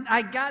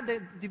I got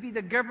to be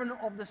the governor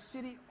of the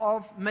city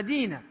of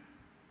Medina.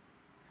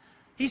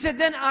 He said,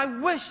 then I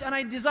wish and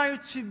I desire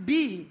to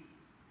be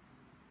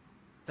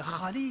the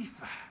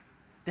Khalifa,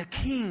 the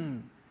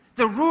king,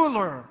 the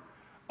ruler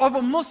of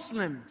the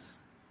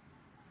Muslims.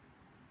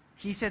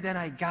 He said, then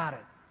I got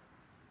it.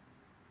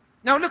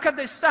 Now look at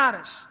their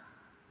status.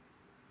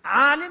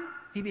 Alim,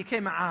 he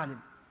became an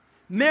alim.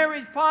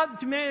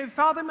 To marry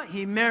Fatima,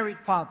 he married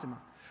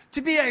Fatima.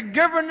 To be a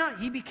governor,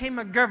 he became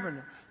a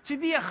governor. To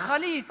be a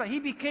Khalifa, he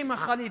became a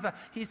Khalifa.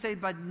 He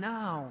said, but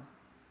now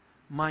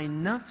my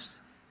nafs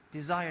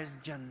desires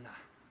Jannah.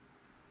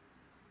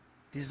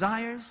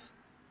 Desires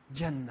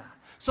Jannah.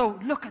 So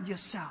look at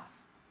yourself.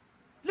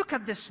 Look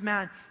at this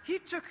man. He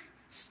took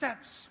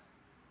steps.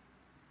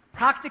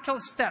 Practical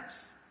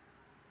steps.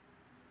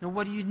 Now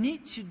what you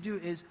need to do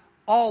is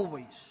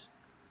always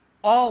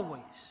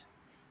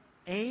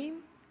aim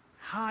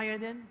higher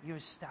than your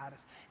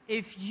status.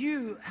 If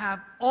you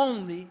have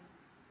only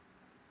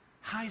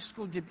high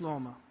school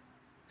diploma,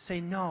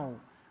 say, no,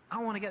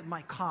 I want to get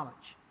my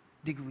college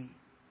degree.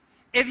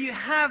 If you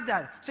have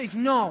that, say,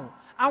 no,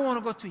 I want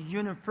to go to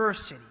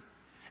university.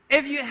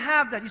 If you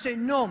have that, you say,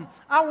 no,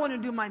 I want to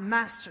do my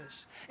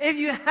master's. If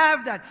you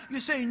have that, you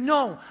say,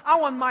 no, I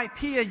want my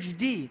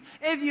PhD.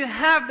 If you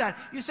have that,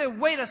 you say,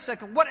 wait a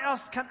second, what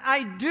else can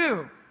I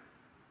do?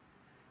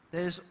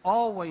 There's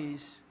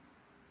always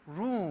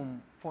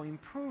room for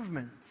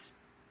improvement.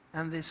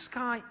 And the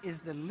sky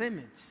is the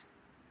limit.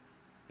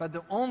 But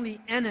the only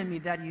enemy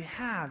that you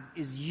have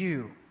is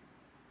you.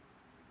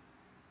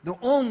 The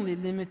only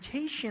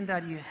limitation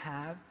that you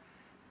have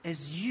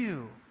is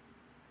you,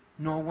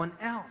 no one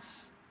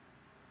else.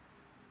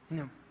 You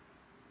know,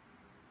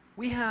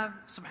 we have,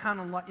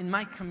 subhanAllah, in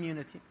my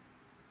community,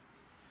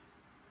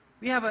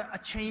 we have a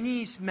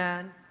Chinese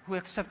man who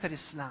accepted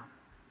Islam.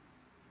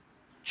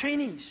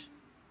 Chinese.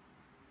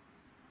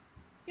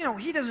 You know,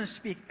 he doesn't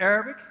speak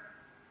Arabic.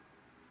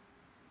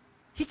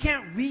 He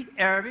can't read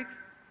Arabic.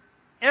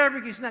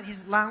 Arabic is not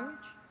his language.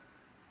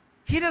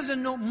 He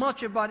doesn't know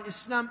much about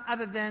Islam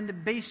other than the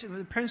basic,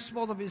 the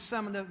principles of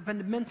Islam and the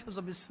fundamentals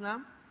of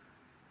Islam.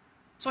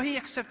 So he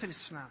accepted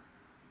Islam.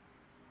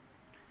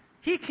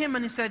 He came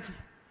and he said,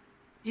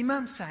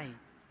 Imam Saeed,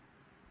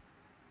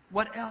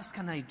 what else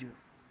can I do?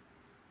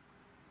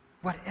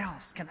 What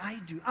else can I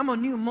do? I'm a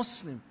new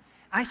Muslim.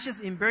 I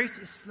just embraced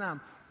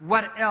Islam.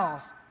 What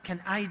else can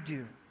I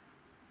do?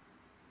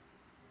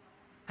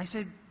 I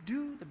said,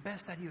 do the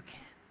best that you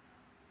can.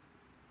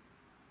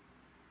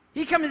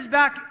 He comes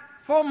back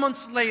 4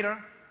 months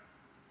later.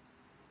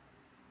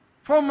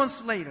 4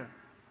 months later.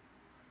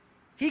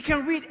 He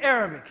can read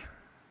Arabic.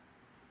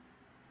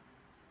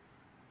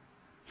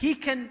 He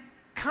can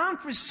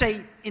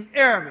conversate in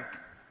Arabic.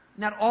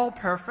 Not all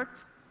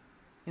perfect,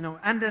 you know,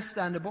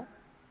 understandable.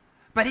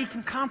 But he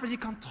can converse, he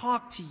can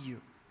talk to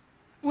you.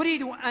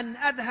 أريد أن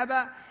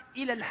أذهب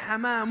إلى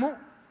الحمام.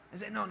 I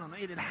said, no,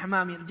 إلى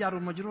الحمام الجار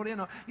والمجرور. You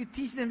know, you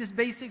teach them these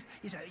basics.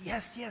 He said,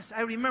 yes,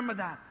 I remember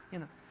that. You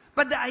know,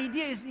 but the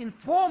idea is, in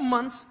 4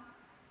 months,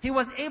 he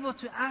was able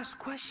to ask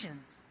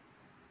questions.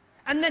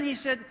 And then he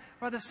said,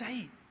 Brother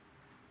Saeed,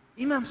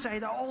 Imam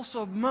Saeed, I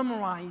also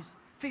memorized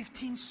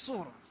 15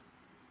 surahs.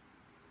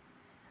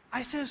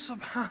 I said,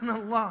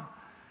 subhanallah,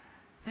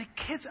 the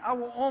kids,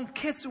 our own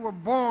kids who were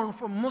born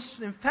from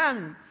Muslim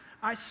family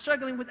are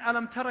struggling with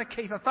Alam Tara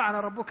Kayfa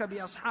Fa'ala Rabbuka bi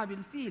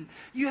Ashabil Fil.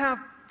 You have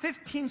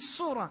 15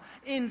 surah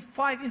in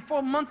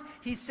 4 months.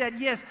 He said,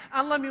 yes,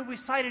 and let me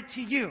recite it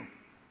to you.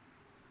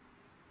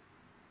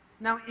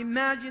 Now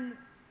imagine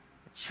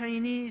a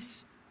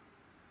Chinese,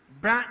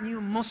 brand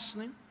new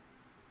Muslim,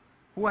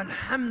 who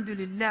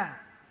alhamdulillah,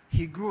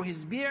 he grew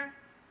his beard,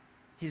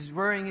 he's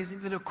wearing his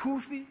little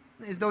kufi,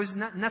 as though it's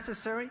not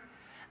necessary,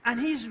 and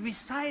he's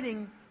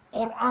reciting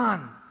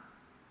Quran.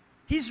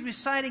 He's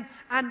reciting,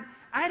 and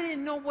I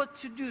didn't know what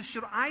to do.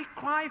 Should I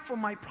cry for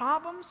my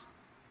problems?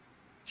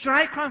 Should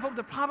I cry for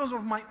the problems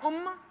of my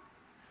ummah?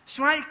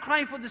 Should I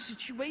cry for the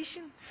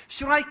situation?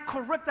 Should I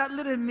correct that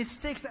little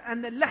mistakes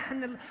and the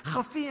lahn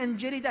al-khafi and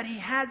jari that he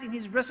has in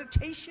his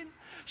recitation?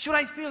 Should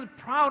I feel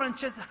proud and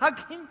just hug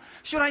him?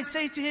 Should I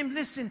say to him,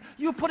 listen,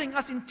 you're putting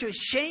us into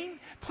shame.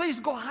 Please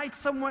go hide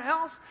somewhere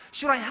else.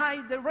 Should I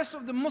hide the rest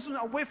of the Muslims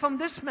away from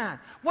this man?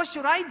 What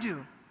should I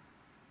do?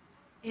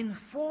 In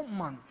 4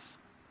 months,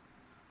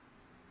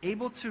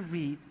 able to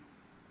read,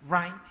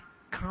 write,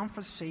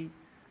 conversate,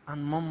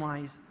 and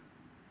memorize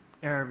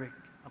Arabic,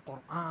 the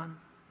Quran,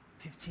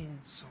 15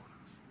 surahs.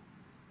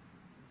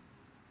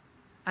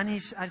 And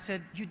I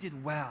said, you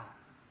did well.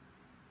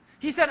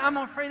 He said, I'm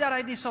afraid that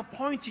I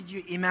disappointed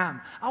you, Imam.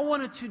 I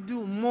wanted to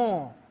do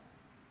more.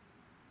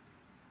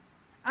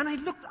 And I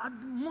looked at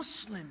the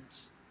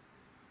Muslims,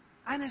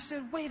 and I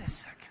said, wait a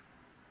second.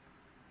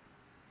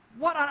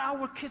 What are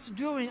our kids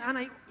doing? And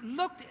I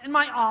looked in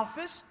my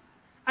office,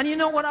 and you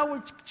know what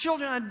our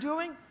children are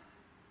doing?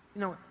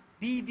 You know,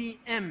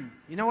 BBM.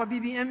 You know what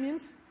BBM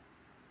means?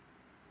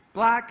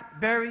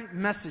 BlackBerry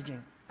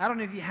messaging. I don't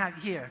know if you have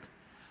here.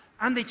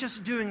 And they're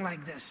just doing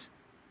like this.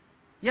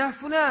 Ya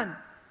Fulan,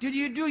 did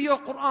you do your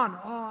Quran?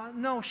 Oh,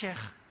 no, Sheikh.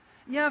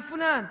 Ya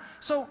Fulan.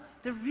 So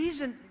the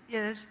reason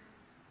is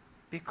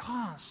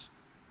because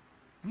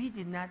we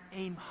did not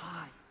aim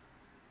high.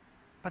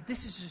 But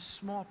this is a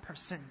small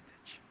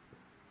percentage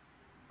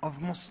of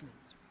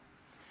Muslims.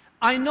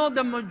 I know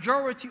the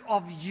majority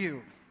of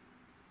you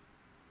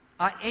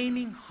are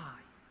aiming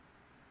high.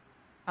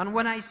 And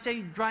when I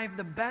say drive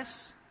the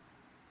best,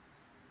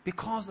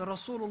 because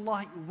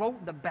Rasulullah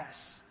rode the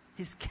best.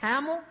 His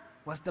camel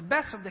was the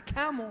best of the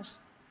camels.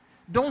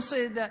 Don't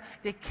say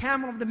that the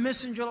camel of the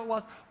messenger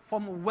was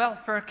from a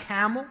welfare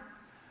camel,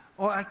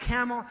 or a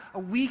camel, a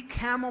weak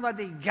camel that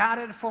they got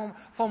it from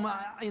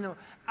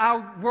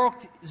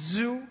outworked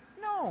zoo.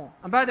 No.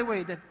 And by the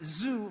way, that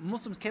zoo,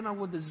 Muslims came out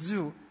with the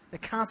zoo, the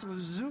concept of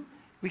the zoo,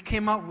 we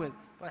came out with.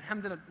 But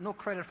alhamdulillah, no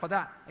credit for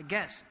that, I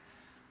guess.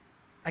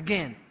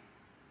 Again,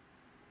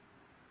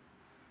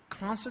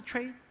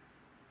 concentrate,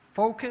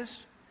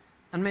 focus,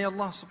 and may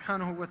Allah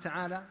subhanahu wa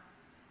ta'ala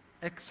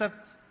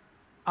accept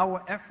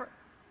our effort,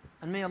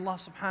 and may Allah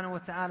subhanahu wa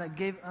ta'ala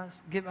give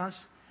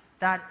us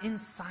that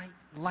insight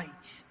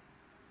light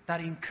that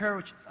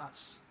encourages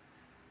us,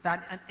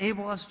 that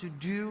enable us to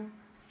do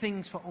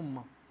things for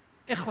ummah.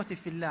 Ikhwati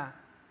fillah.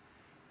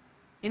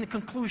 In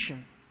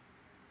conclusion,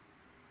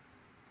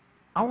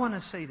 I want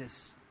to say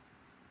this.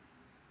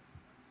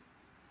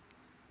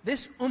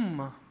 This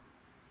ummah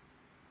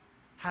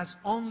has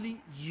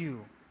only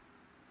you,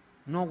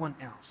 no one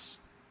else.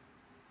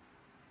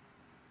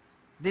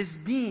 This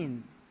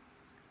deen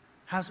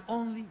has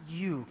only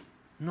you,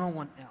 no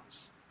one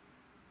else.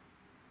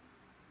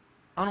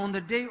 And on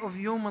the day of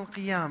Yawm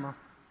al-Qiyamah,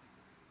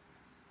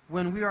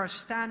 when we are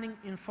standing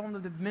in front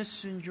of the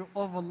Messenger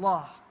of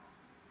Allah,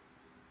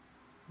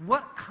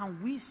 what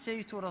can we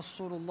say to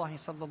Rasulullah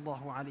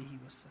sallallahu alayhi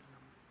wa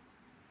sallam?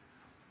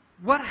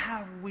 What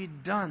have we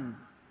done?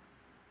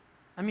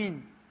 I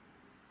mean,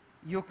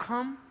 you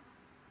come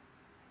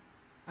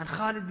and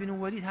Khalid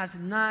bin Walid has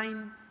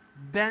 9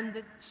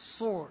 bended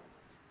swords.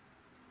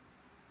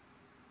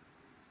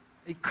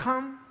 You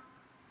come,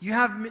 you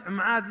have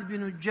Mu'adh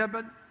bin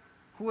Jabal,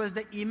 who was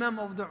the Imam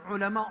of the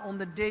ulama on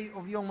the day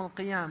of Yawm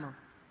al-Qiyamah.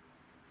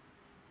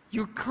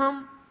 You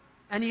come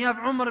and you have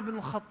Umar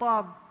ibn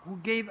Khattab, who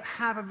gave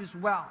half of his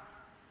wealth,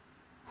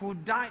 who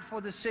died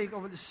for the sake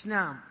of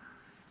Islam.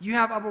 You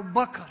have Abu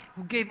Bakr,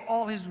 who gave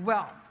all his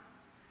wealth.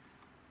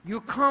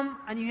 You come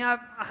and you have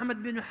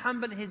Ahmad bin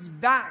Hanbal, his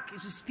back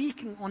is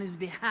speaking on his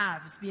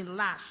behalf, is being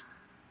lashed.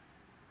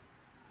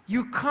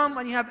 You come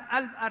and you have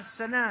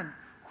Al-Arsalan,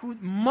 who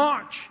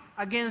march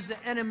against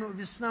the enemy of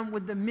Islam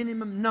with the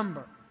minimum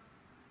number.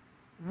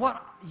 What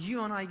are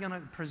you and I going to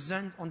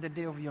present on the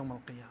day of Yawm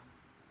al-Qiyamah?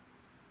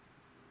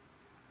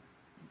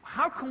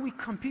 How can we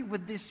compete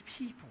with these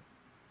people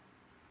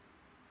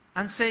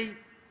and say,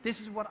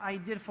 this is what I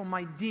did for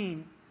my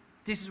deen,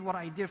 this is what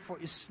I did for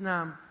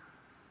Islam?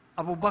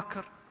 Abu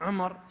Bakr,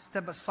 Umar,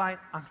 step aside,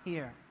 I'm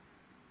here.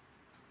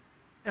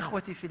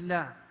 Ikhwati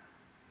fillah,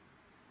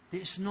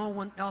 there is no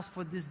one else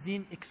for this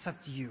deen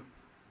except you.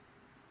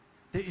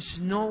 There is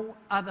no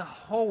other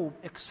hope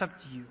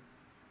except you.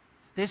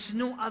 There is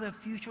no other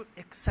future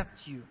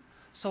except you.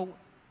 So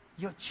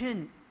your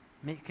chin,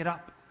 make it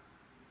up.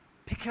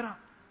 Pick it up.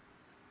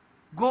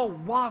 Go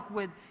walk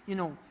with,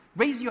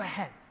 raise your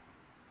head.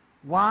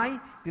 Why?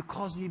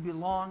 Because we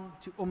belong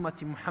to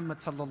Ummati Muhammad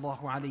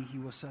sallallahu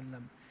alayhi wa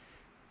sallam.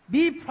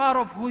 Be proud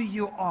of who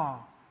you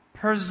are.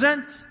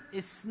 Present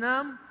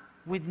Islam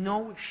with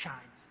no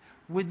shines,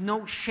 with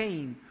no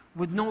shame,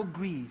 with no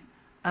grief,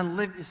 and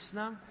live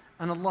Islam.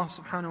 And Allah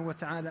subhanahu wa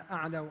ta'ala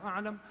a'la wa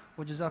a'lam.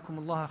 Wa jazakum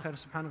Allah khair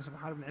subhanahu wa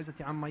ta'ala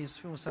bil-izzati amma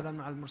yasifun wa salamun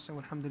ala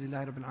al-mursalin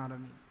walhamdulillahi rabbil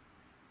alameen.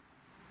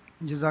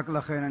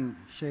 Jazakallah khairan,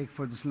 Shaykh,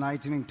 for this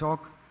enlightening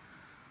talk.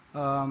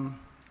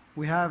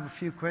 We have a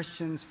few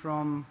questions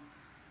from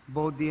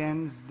both the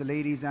ends, the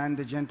ladies and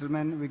the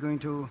gentlemen. We're going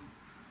to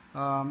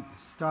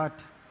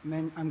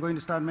I'm going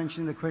to start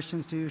mentioning the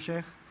questions to you,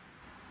 Shaykh.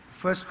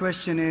 First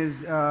question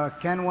is,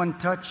 can one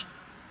touch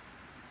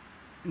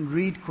and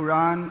read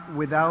Quran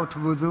without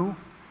wudu?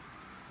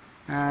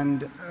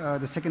 And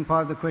the second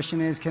part of the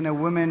question is, can a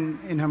woman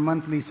in her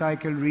monthly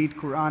cycle read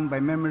Quran by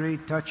memory,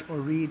 touch or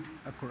read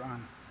a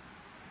Quran?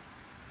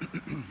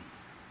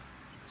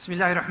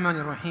 Bismillahir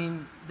Rahmanir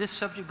Rahim. This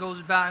subject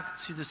goes back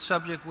to the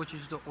subject which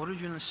is the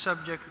original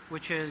subject,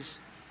 which is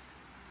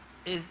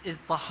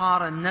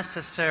tahara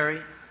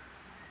necessary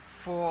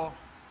for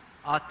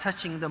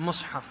touching the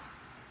mushaf?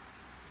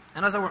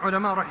 And as our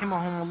ulama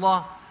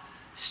rahimahumullah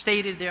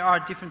stated, there are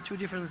two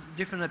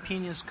different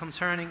opinions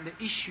concerning the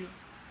issue.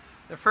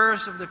 The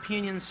first of the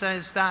opinion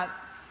says that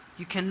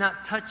you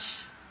cannot touch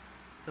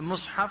the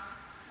mushaf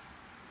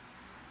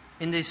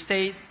in the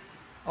state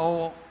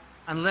or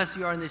unless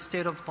you are in the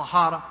state of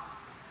tahara.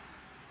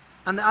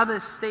 And the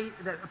other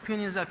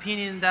opinion is the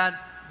opinion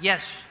that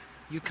yes,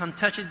 you can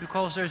touch it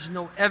because there's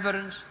no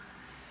evidence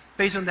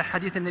based on the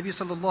hadith of Nabi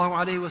sallallahu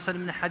alayhi wa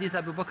sallam, the hadith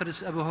Abu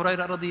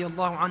Hurairah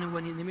radiyallahu anhu,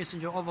 when the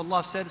Messenger of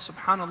Allah said,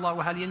 Subhanallah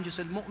wa hal yanjus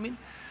al-mu'min,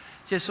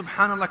 says,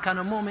 Subhanallah, can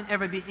a mu'min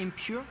ever be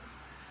impure?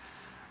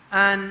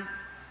 And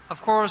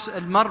of course,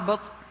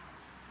 al-marbat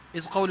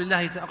is قول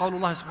الله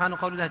سبحانه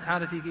قول الله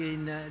تعالى في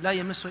لا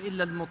يمس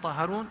إلا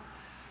المطهرون.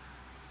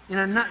 In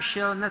a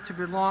nutshell, not to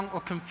be long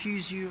or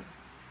confuse you,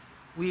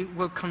 we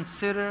will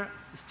consider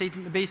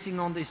statement basing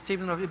on the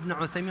statement of Ibn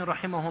Uthaymin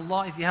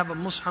rahimahullah. If you have a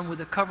mushaf with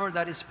a cover,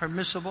 that is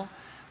permissible,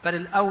 but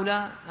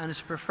al-awla, and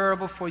it's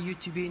preferable for you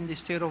to be in the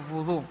state of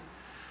wudu.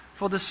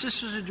 For the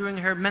sisters who are doing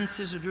her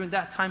menses or during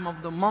that time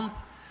of the month,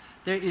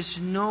 there is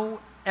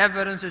no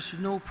evidence, there's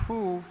no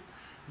proof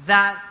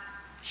that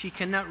she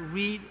cannot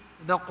read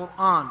the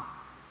Quran.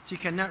 She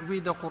cannot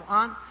read the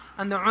Quran.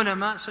 And the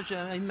ulama, such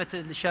as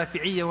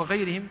al-Shafi'iyya wa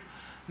ghayrihim,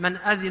 man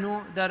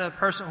adhinu, that a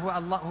person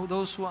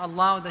those who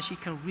allow that she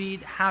can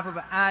read half of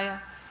an ayah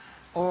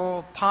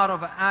or part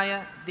of an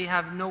ayah, they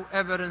have no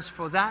evidence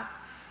for that.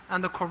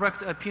 And the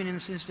correct opinion,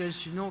 since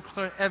there's no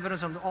clear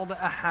evidence of all the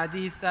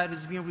ahadith that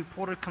is being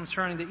reported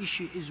concerning the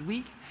issue is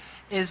weak,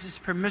 is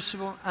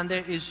permissible, and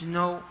there is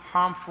no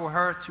harm for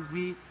her to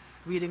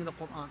reading the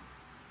Quran.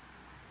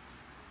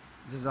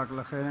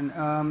 Jazakallah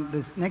khairan.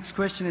 The next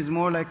question is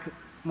more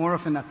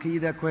of an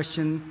aqidah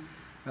question.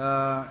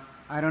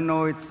 I don't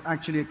know it's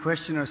actually a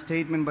question or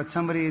statement, but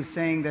somebody is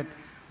saying that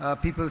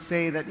people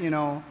say that,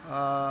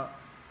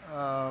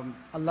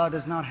 Allah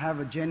does not have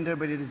a gender,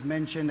 but it is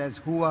mentioned as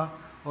huwa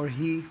or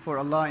he for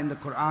Allah in the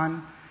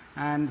Quran.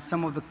 And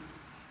some of the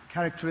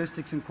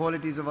characteristics and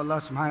qualities of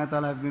Allah subhanahu wa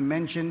ta'ala have been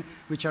mentioned,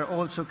 which are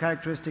also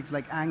characteristics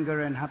like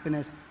anger and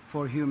happiness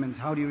for humans.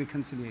 How do you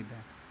reconcile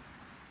that?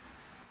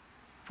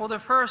 For the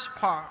first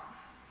part,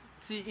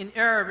 see, in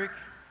Arabic,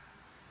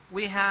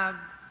 we have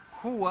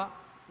huwa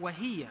wa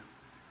hiya.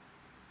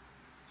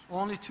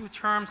 only two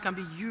terms can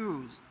be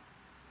used.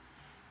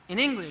 In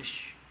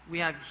English, we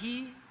have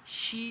he,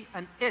 she,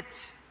 and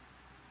it.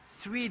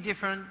 Three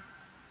different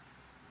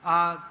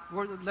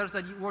words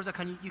that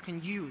you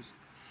can use.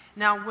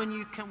 Now, when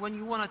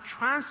you want to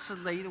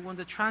translate, when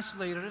the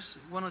translators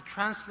want to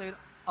translate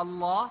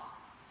Allah,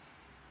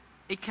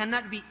 it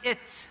cannot be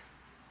it,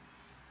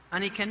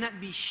 and it cannot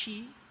be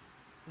she.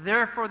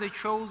 Therefore, they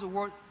chose the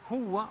word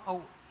huwa,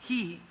 or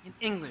he, in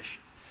English.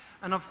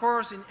 And of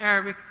course, in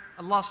Arabic,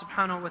 Allah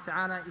subhanahu wa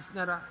ta'ala is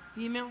not a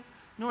female,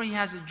 nor he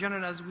has a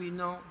gender as we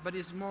know, but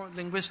it's more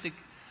linguistic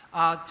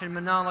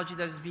terminology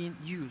that is being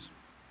used.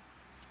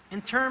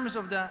 In terms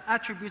of the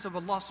attributes of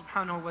Allah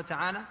subhanahu wa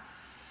ta'ala,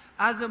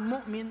 as a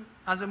mu'min,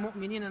 as a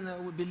mu'minin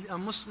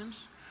and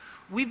Muslims,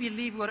 we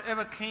believe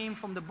whatever came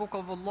from the book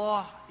of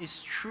Allah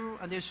is true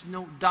and there's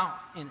no doubt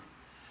in it.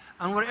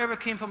 And whatever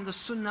came from the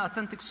sunnah,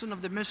 authentic sunnah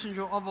of the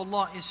messenger of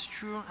Allah is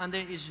true and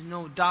there is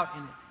no doubt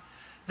in it.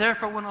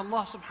 Therefore, when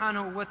Allah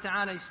subhanahu wa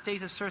ta'ala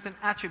states a certain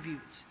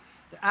attributes,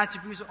 the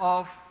attributes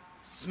of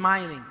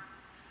smiling,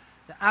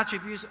 the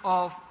attributes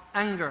of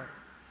anger,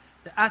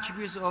 the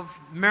attributes of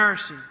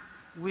mercy,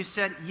 we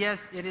said,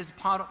 yes, it is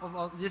part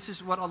of, this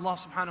is what Allah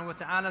subhanahu wa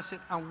ta'ala said,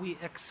 and we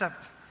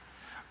accept.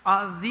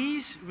 Are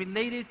these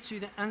related to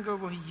the anger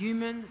of a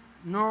human,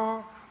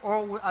 or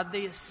are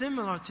they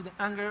similar to the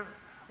anger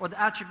or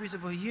the attributes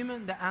of a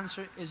human? The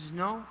answer is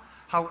no.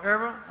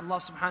 However, Allah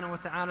subhanahu wa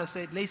ta'ala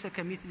said, لَيْسَ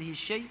كَمِثْلِهِ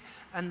شَيْءٍ,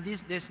 and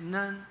there's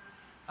none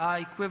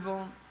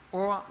equivalent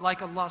or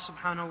like Allah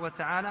subhanahu wa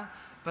ta'ala,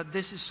 but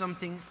this is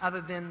something other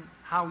than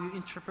how you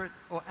interpret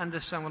or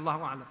understand.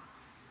 Wallahu a'lam.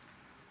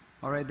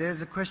 All right,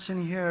 there's a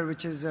question here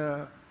which is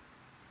a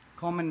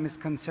common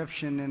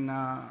misconception in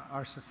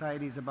our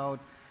societies about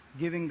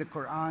giving the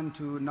Quran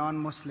to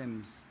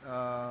non-Muslims.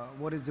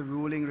 What is the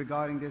ruling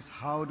regarding this?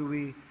 How do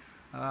we,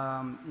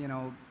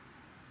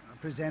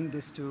 present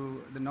this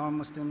to the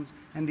non-Muslims?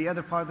 And the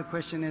other part of the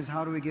question is,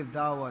 how do we give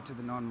da'wah to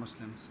the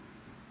non-Muslims?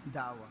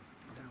 Da'wah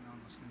to the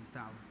non-Muslims,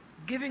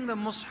 da'wah. Giving the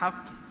mushaf,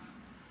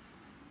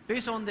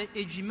 based on the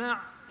ijma'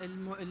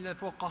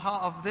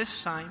 al-fuqaha of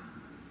this time,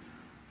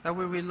 that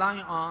we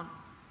rely on,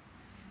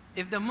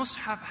 if the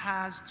mushaf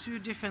has two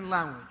different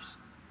languages,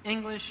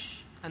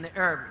 English and the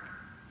Arabic,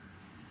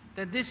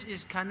 then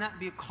this cannot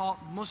be called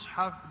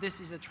mushaf. This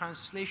is a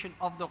translation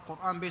of the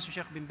Quran based on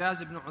Shaykh bin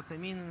Baz, Ibn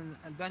Uthaymeen, and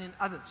Albani, and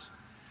others.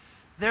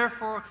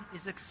 Therefore,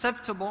 it's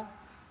acceptable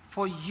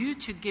for you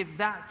to give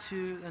that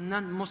to a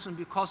non-Muslim,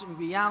 because in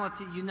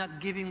reality, you're not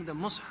giving the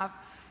mushaf,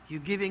 you're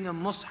giving a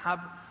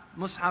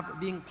mushaf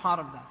being part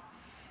of that.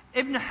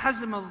 Ibn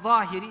Hazm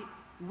al-Zahiri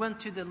went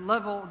to the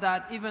level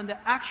that even the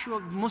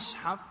actual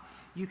mushaf,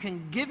 you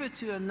can give it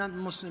to a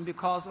non-Muslim,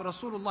 because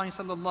Rasulullah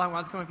sallallahu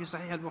alaihi wasallam fi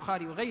Sahih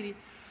al-Bukhari wa ghayri,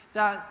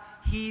 that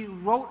he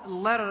wrote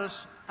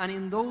letters, and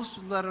in those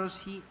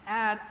letters he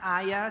add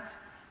ayat,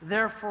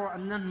 therefore a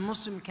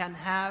non-Muslim can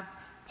have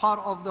part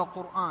of the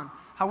Quran.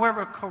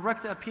 However,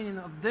 correct opinion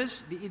of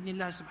this,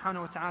 bi'idhnillah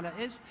subhanahu wa ta'ala,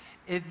 is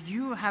if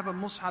you have a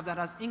mushaf that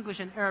has English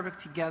and Arabic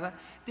together,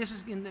 this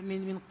is in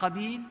min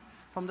qabil,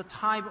 from the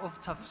type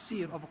of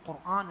tafsir of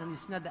Quran, and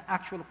it's not the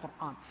actual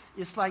Quran.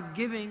 It's like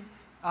giving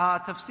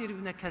tafsir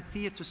ibn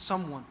Kathir to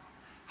someone.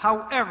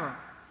 However,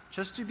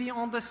 just to be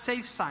on the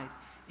safe side,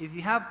 if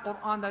you have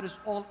Quran that is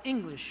all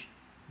English,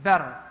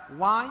 better.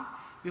 Why?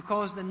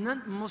 Because the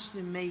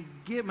non-Muslim may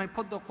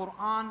put the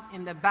Quran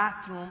in the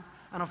bathroom,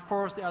 and of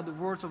course they are the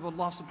words of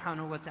Allah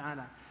subhanahu wa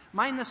ta'ala.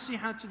 My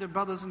nasiha to the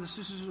brothers and the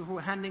sisters who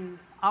are handing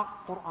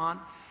out Quran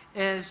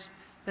is,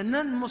 the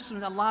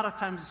non-Muslims a lot of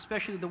times,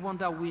 especially the one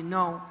that we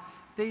know,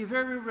 they're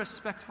very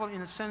respectful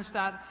in the sense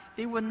that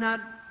they would not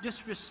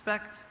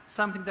disrespect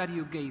something that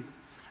you gave.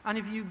 And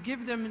if you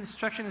give them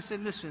instruction and say,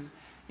 listen,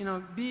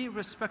 be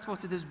respectful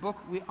to this book,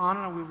 we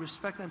honor and we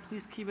respect, and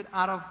please keep it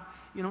out of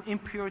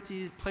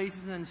impurity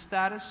places and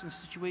status and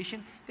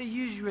situation, they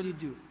usually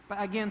do.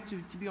 But again,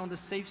 to be on the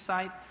safe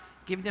side,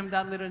 give them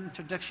that little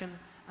introduction.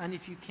 And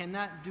if you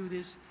cannot do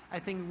this, I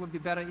think it would be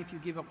better if you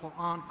give a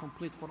Quran,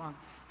 complete Quran.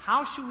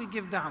 How should we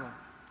give da'wah?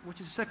 Which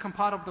is the second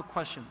part of the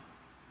question.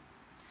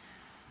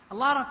 A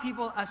lot of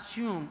people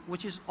assume,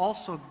 which is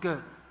also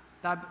good,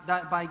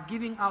 that by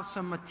giving out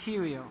some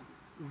material,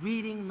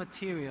 reading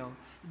material,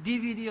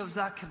 DVD of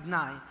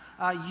Zakariya,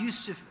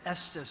 Yusuf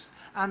Estes,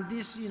 and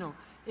this,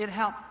 it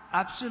helps.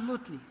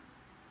 Absolutely,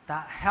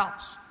 that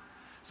helps.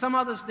 Some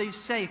others, they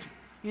say,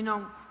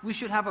 we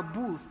should have a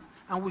booth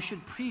and we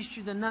should preach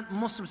to the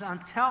non-Muslims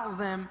and tell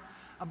them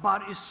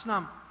about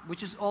Islam,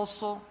 which is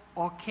also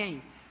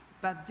okay.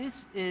 But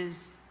this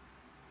is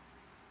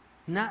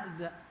not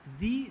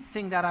the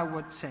thing that I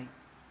would say.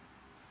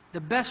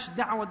 The best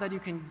da'wah that you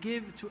can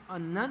give to a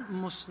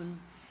non-Muslim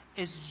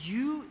is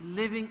you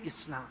living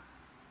Islam.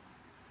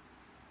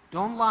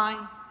 Don't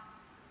lie,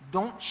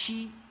 don't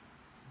cheat,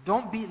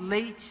 don't be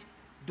late,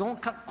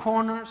 don't cut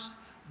corners,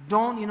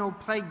 don't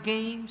play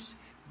games,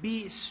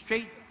 be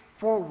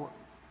straightforward.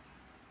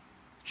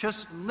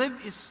 Just live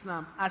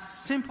Islam, as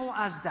simple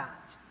as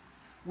that.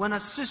 When a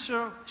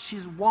sister,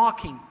 she's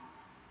walking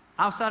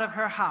outside of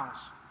her house,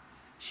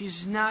 she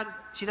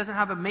doesn't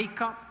have a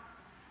makeup,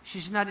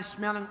 She's not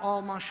smelling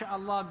all,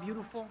 mashallah,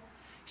 beautiful.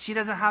 She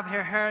doesn't have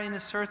her hair in a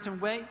certain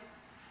way.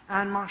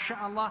 And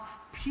mashallah,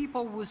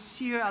 people will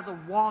see her as a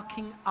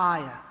walking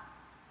ayah.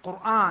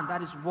 Quran,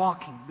 that is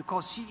walking,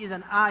 because she is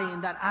an ayah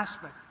in that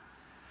aspect.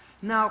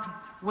 Now,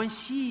 when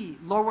she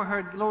lowers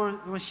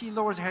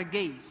her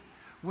gaze,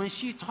 when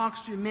she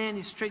talks to a man,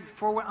 is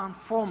straightforward and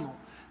formal,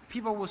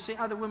 people will say,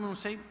 other women will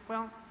say,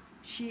 well,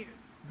 she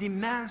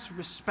demands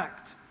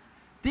respect.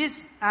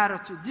 This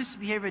attitude, this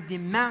behavior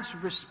demands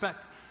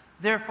respect.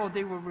 Therefore,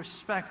 they will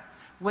respect.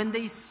 When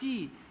they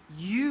see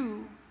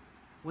you,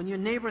 when your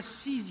neighbor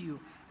sees you,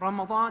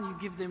 Ramadan, you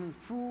give them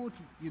food,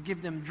 you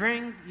give them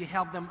drink, you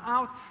help them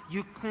out,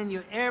 you clean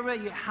your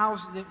area, your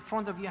house, the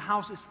front of your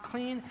house is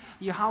clean,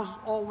 your house is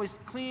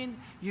always clean,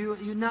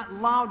 you're not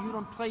loud, you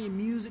don't play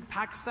music,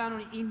 Pakistan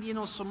or Indian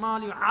or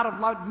Somali or Arab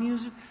loud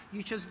music,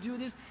 you just do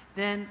this,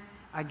 then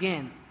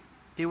again,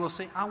 they will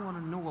say, I want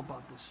to know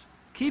about this.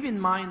 Keep in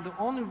mind, the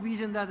only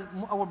reason that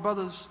our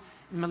brothers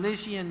in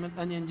Malaysia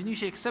and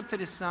Indonesia accepted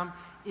Islam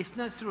is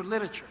not through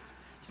literature,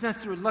 it's not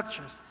through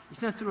lectures,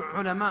 it's not through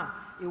ulama.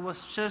 It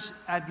was just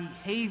a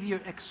behavior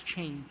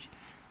exchange.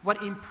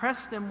 What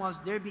impressed them was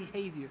their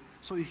behavior.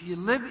 So if you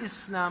live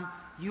Islam,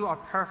 you are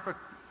perfect,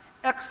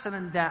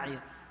 excellent da'iyah.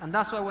 And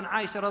that's why when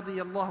Aisha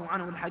radiyallahu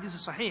anhu, al-hadith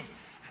sahih,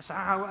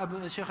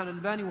 Shaykh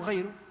al-Albani wa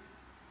ghayru,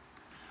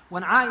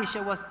 when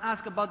Aisha was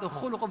asked about the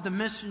khuluq of the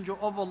Messenger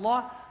of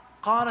Allah,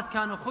 قالت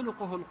كان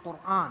خلقه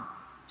القرآن.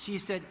 She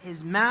said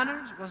his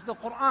manners was the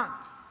Quran.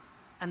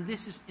 And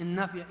this is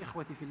enough, ya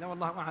ikhwati fillah.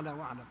 Wallahu a'la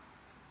wa a'lam.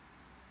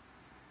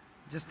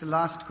 Just a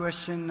last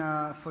question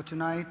for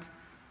tonight.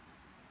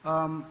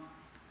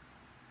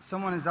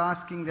 Someone is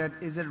asking that,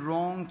 is it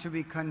wrong to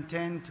be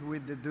content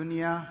with the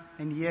dunya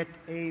and yet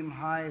aim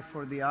high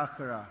for the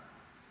akhirah?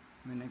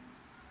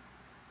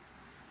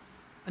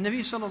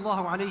 النبي صلى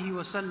الله عليه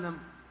وسلم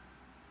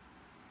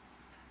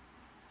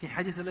في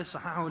حديث الذي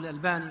صححه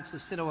الألباني في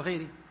السلسلة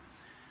وغيره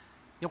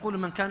يقول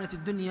من كانت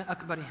الدنيا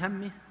أكبر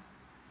همه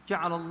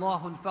جعل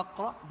الله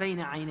الفقر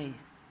بين عينيه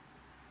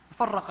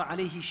وفرق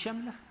عليه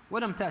الشملة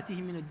ولم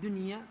تأتيه من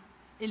الدنيا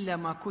إلا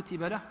ما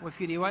كتب له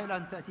وفي رواية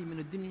لم تأتيه من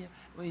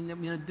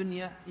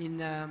الدنيا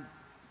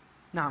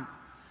نعم.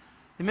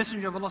 The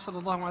Messenger of Allah صلى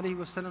الله عليه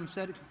وسلم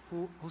said,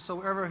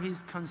 whosoever he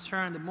is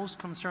concerned, the most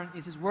concerned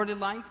is his worldly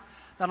life,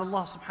 that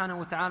Allah subhanahu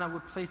wa ta'ala will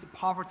place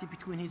poverty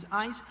between his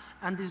eyes,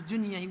 and this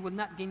dunya, he will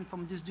not gain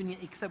from this dunya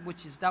except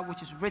that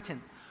which is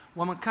written.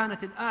 وَمَنْ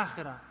كَانَتِ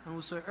الْآخِرَةِ, and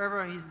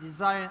whosoever his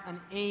desire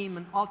and aim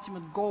and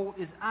ultimate goal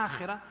is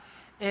akhirah,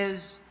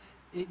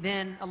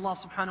 then Allah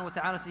subhanahu wa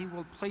ta'ala says he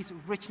will place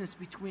richness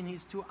between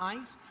his two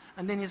eyes.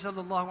 And then he said,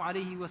 sallallahu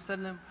alayhi wa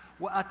sallam,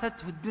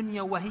 وَأَتَتْهُ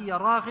الدُّنْيَا وَهِيَ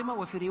رَاغِمَةٌ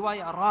وَفِي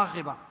رِوَايَةٍ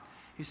رَاغِبَةٌ.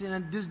 He said,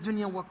 and this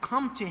dunya will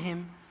come to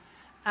him,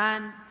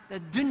 and the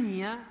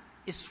dunya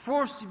is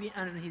forced to be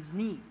under his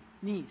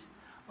knees.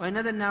 Or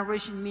another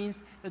narration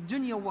means, the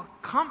dunya will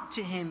come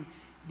to him,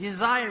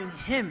 desiring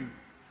him.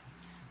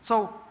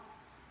 So,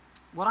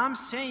 what I'm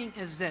saying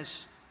is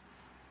this.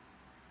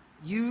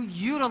 You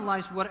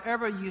utilize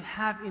whatever you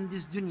have in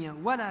this dunya.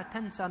 وَلَا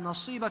تَنْسَ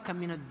نَصِيبَكَ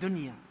مِنَ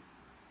الدُّنْيا.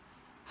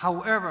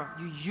 However,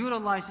 you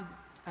utilize it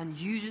and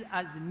use it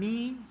as a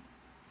means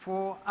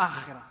for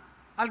akhirah.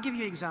 I'll give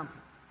you an example.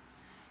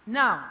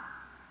 Now,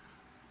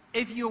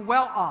 if you're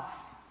well off,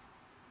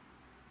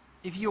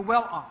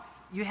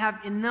 you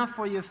have enough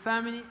for your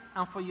family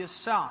and for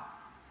yourself.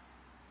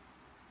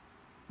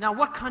 Now,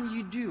 what can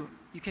you do?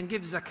 You can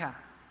give zakah.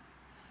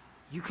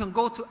 You can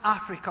go to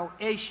Africa or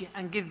Asia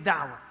and give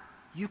da'wah.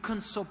 You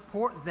can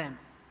support them.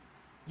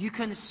 You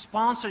can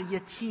sponsor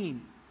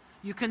yatim.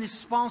 You can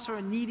sponsor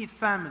a needy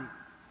family.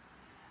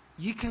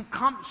 You can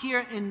come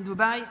here in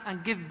Dubai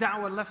and give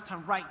da'wah left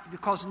and right,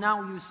 because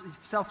now you're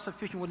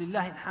self-sufficient,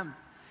 walillahi alhamd.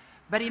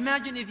 But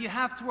imagine if you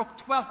have to work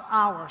 12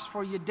 hours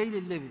for your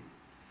daily living.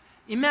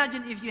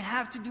 Imagine if you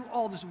have to do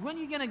all this. When are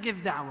you going to give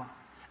da'wah?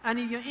 And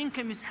if your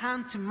income is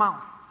hand to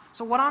mouth.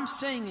 So what I'm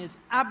saying is,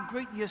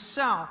 upgrade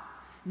yourself,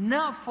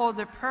 not for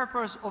the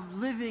purpose of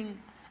living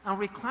and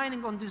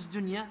reclining on this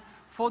dunya,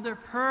 for the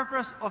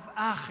purpose of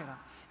akhirah.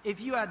 If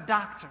you are a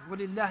doctor,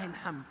 walillahi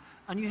alhamd,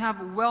 and you have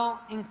a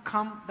well-off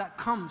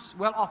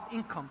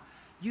income,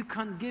 you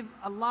can give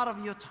a lot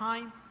of your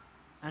time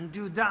and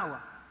do da'wah.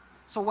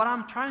 So what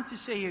I'm trying to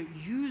say here,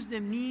 use the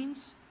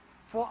means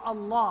for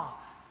Allah.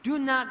 Do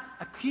not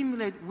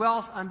accumulate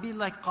wealth and be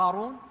like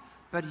Harun,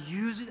 but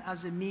use it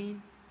as a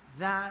mean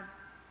that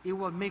it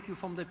will make you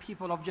from the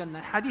people of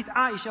Jannah. Hadith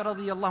Aisha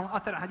radiyallahu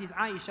anha, hadith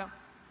Aisha,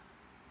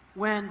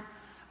 when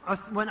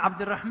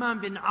Abdurrahman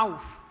bin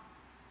Auf,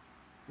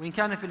 when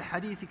كان في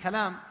الحديث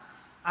كلام,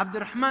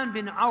 Abdurrahman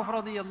bin Auf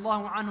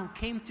radiyallahu anhu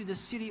came to the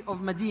city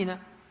of Medina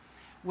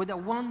with a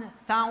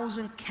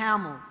 1,000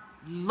 camel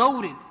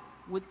loaded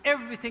with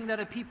everything that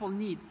the people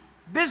need.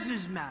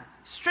 Businessman,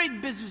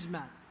 straight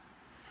businessman.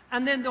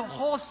 And then the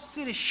whole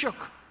city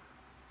shook.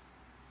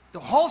 The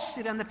whole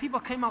city, and the people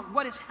came out,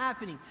 what is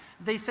happening?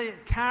 They say,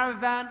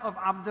 caravan of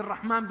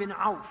Abdurrahman bin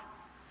Auf.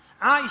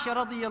 Aisha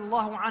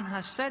radiyallahu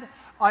anha said,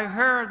 I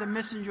heard the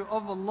Messenger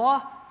of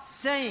Allah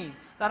saying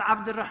that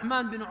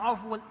Abdurrahman bin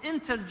Auf will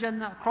enter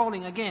Jannah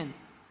crawling again.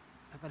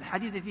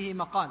 الحديث فيه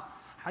مقال.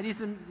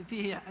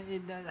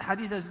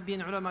 Hadith has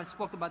been, ulama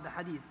spoke about the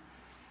hadith.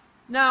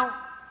 Now,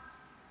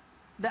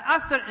 the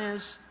author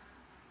is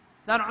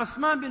that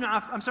Abdurrahman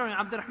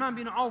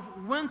bin Auf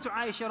went to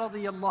Aisha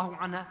radiyallahu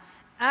anha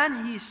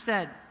and he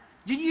said,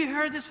 did you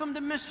hear this from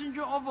the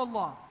Messenger of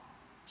Allah?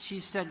 She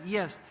said,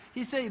 yes.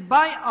 He said,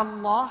 by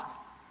Allah,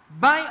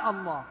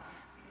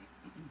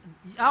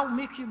 I'll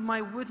make you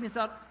my witness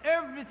that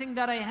everything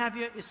that I have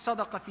here is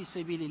sadaqah fi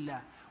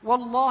sabilillah.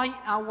 Wallahi,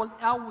 I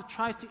will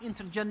try to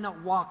enter Jannah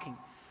walking.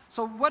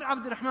 So what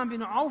Abdurrahman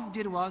bin Auf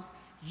did was,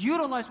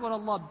 utilize what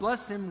Allah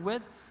blessed him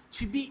with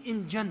to be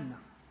in Jannah.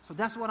 So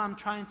that's what I'm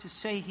trying to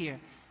say here.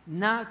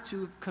 Not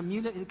to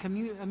accumulate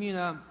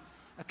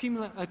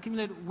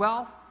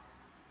wealth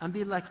and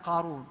be like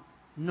Harun.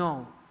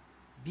 No.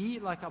 Be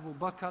like Abu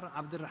Bakr,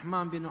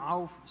 Abdurrahman bin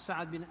Auf,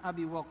 Sa'ad bin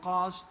Abi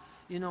Waqas,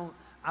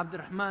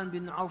 Abdurrahman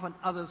bin Auf and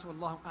others.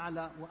 Wallahu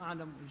a'la wa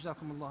a'lam.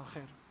 Jazakumullah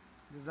khair.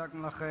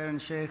 Jazakumullah khair.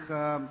 And Shaykh,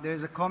 there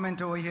is a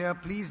comment over here.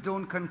 Please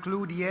don't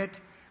conclude yet.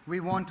 We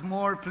want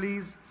more,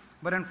 please.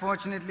 But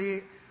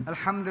unfortunately,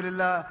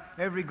 alhamdulillah,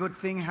 every good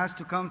thing has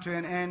to come to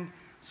an end.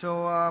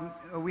 So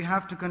we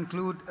have to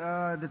conclude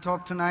the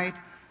talk tonight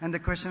and the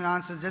question and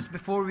answers. Just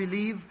before we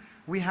leave,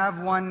 we have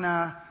one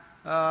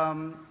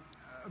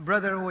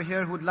brother over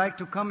here who would like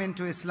to come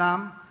into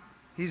Islam.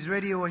 He's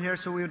ready over here,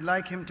 so we would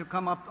like him to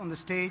come up on the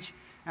stage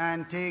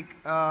and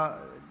take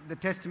the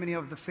testimony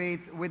of the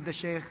faith with the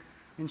Shaykh,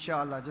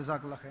 inshallah.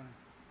 Jazakallah khair.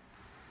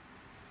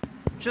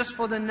 Just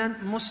for the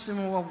non-Muslim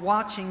who are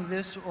watching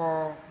this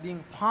or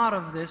being part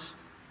of this,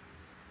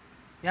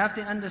 you have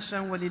to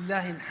understand,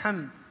 walillahi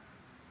alhamd,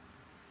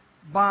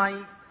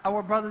 by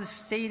our brothers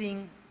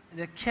stating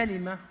the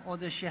kalima or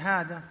the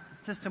shahada, the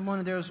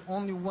testimony there is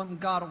only one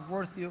God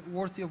worthy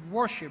of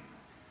worship,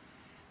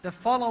 the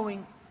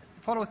following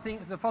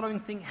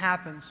thing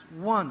happens.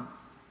 One,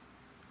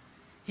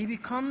 he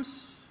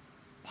becomes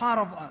part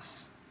of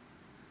us.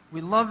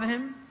 We love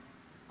him,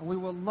 and we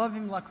will love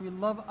him like we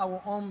love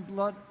our own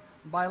blood,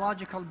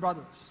 biological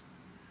brothers.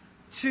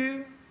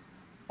 Two,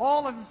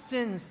 all of his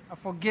sins are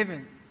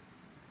forgiven.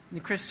 In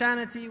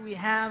Christianity, they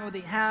have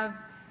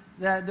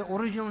the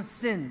original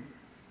sin.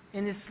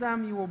 In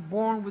Islam, you were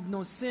born with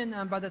no sin,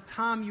 and by the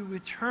time you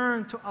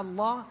return to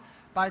Allah,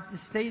 by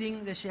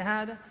stating the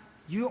shahada,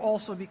 you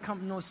also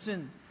become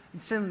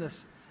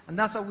sinless. And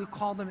that's why we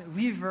call them a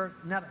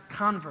revert, not a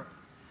convert.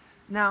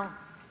 Now,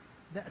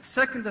 the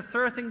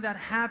third thing that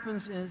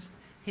happens is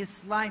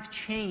his life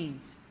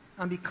changed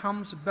and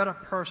becomes a better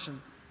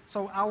person.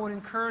 So I would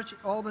encourage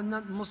all the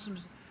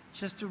non-Muslims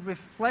just to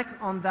reflect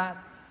on that,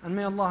 and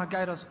may Allah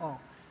guide us all.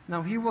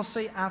 Now he will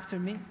say after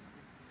me,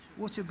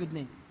 what's your good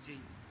name?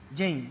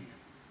 Jane.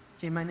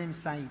 Jane, my name is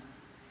Saeed.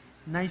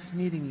 Nice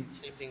meeting you.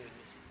 Same thing with you.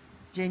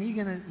 Jane,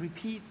 you're going to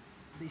repeat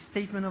the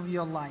statement of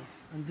your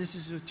life, and this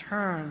is the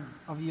turn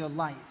of your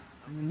life,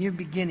 a new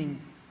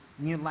beginning,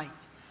 new light.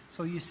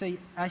 So you say,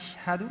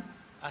 Ashhadu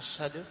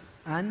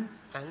an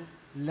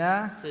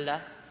la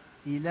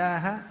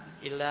ilaha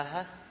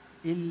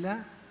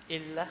illa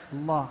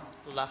Allah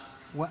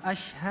wa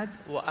ashhad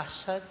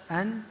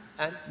an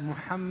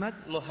Muhammad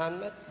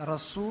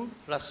Rasul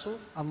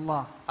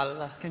Allah.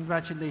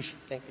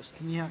 Congratulations. Thank you, sir.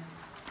 Come here.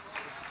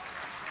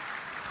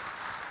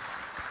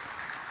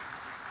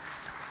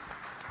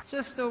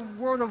 Just a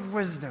word of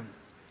wisdom.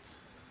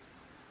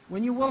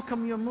 When you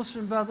welcome your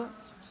Muslim brother,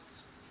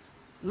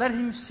 let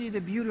him see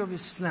the beauty of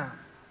Islam.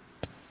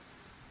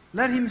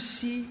 Let him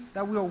see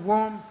that we are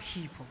warm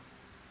people.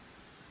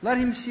 Let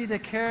him see the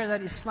care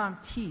that Islam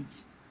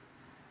teaches.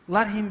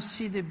 Let him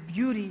see the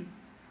beauty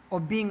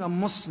of being a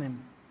Muslim.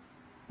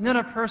 Not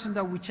a person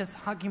that we just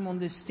hug him on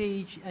the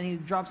stage and he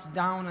drops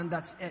down and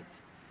that's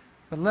it.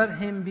 But let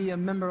him be a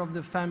member of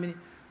the family.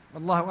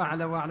 Wallahu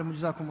a'la wa a'lamu.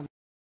 Jazakumullah.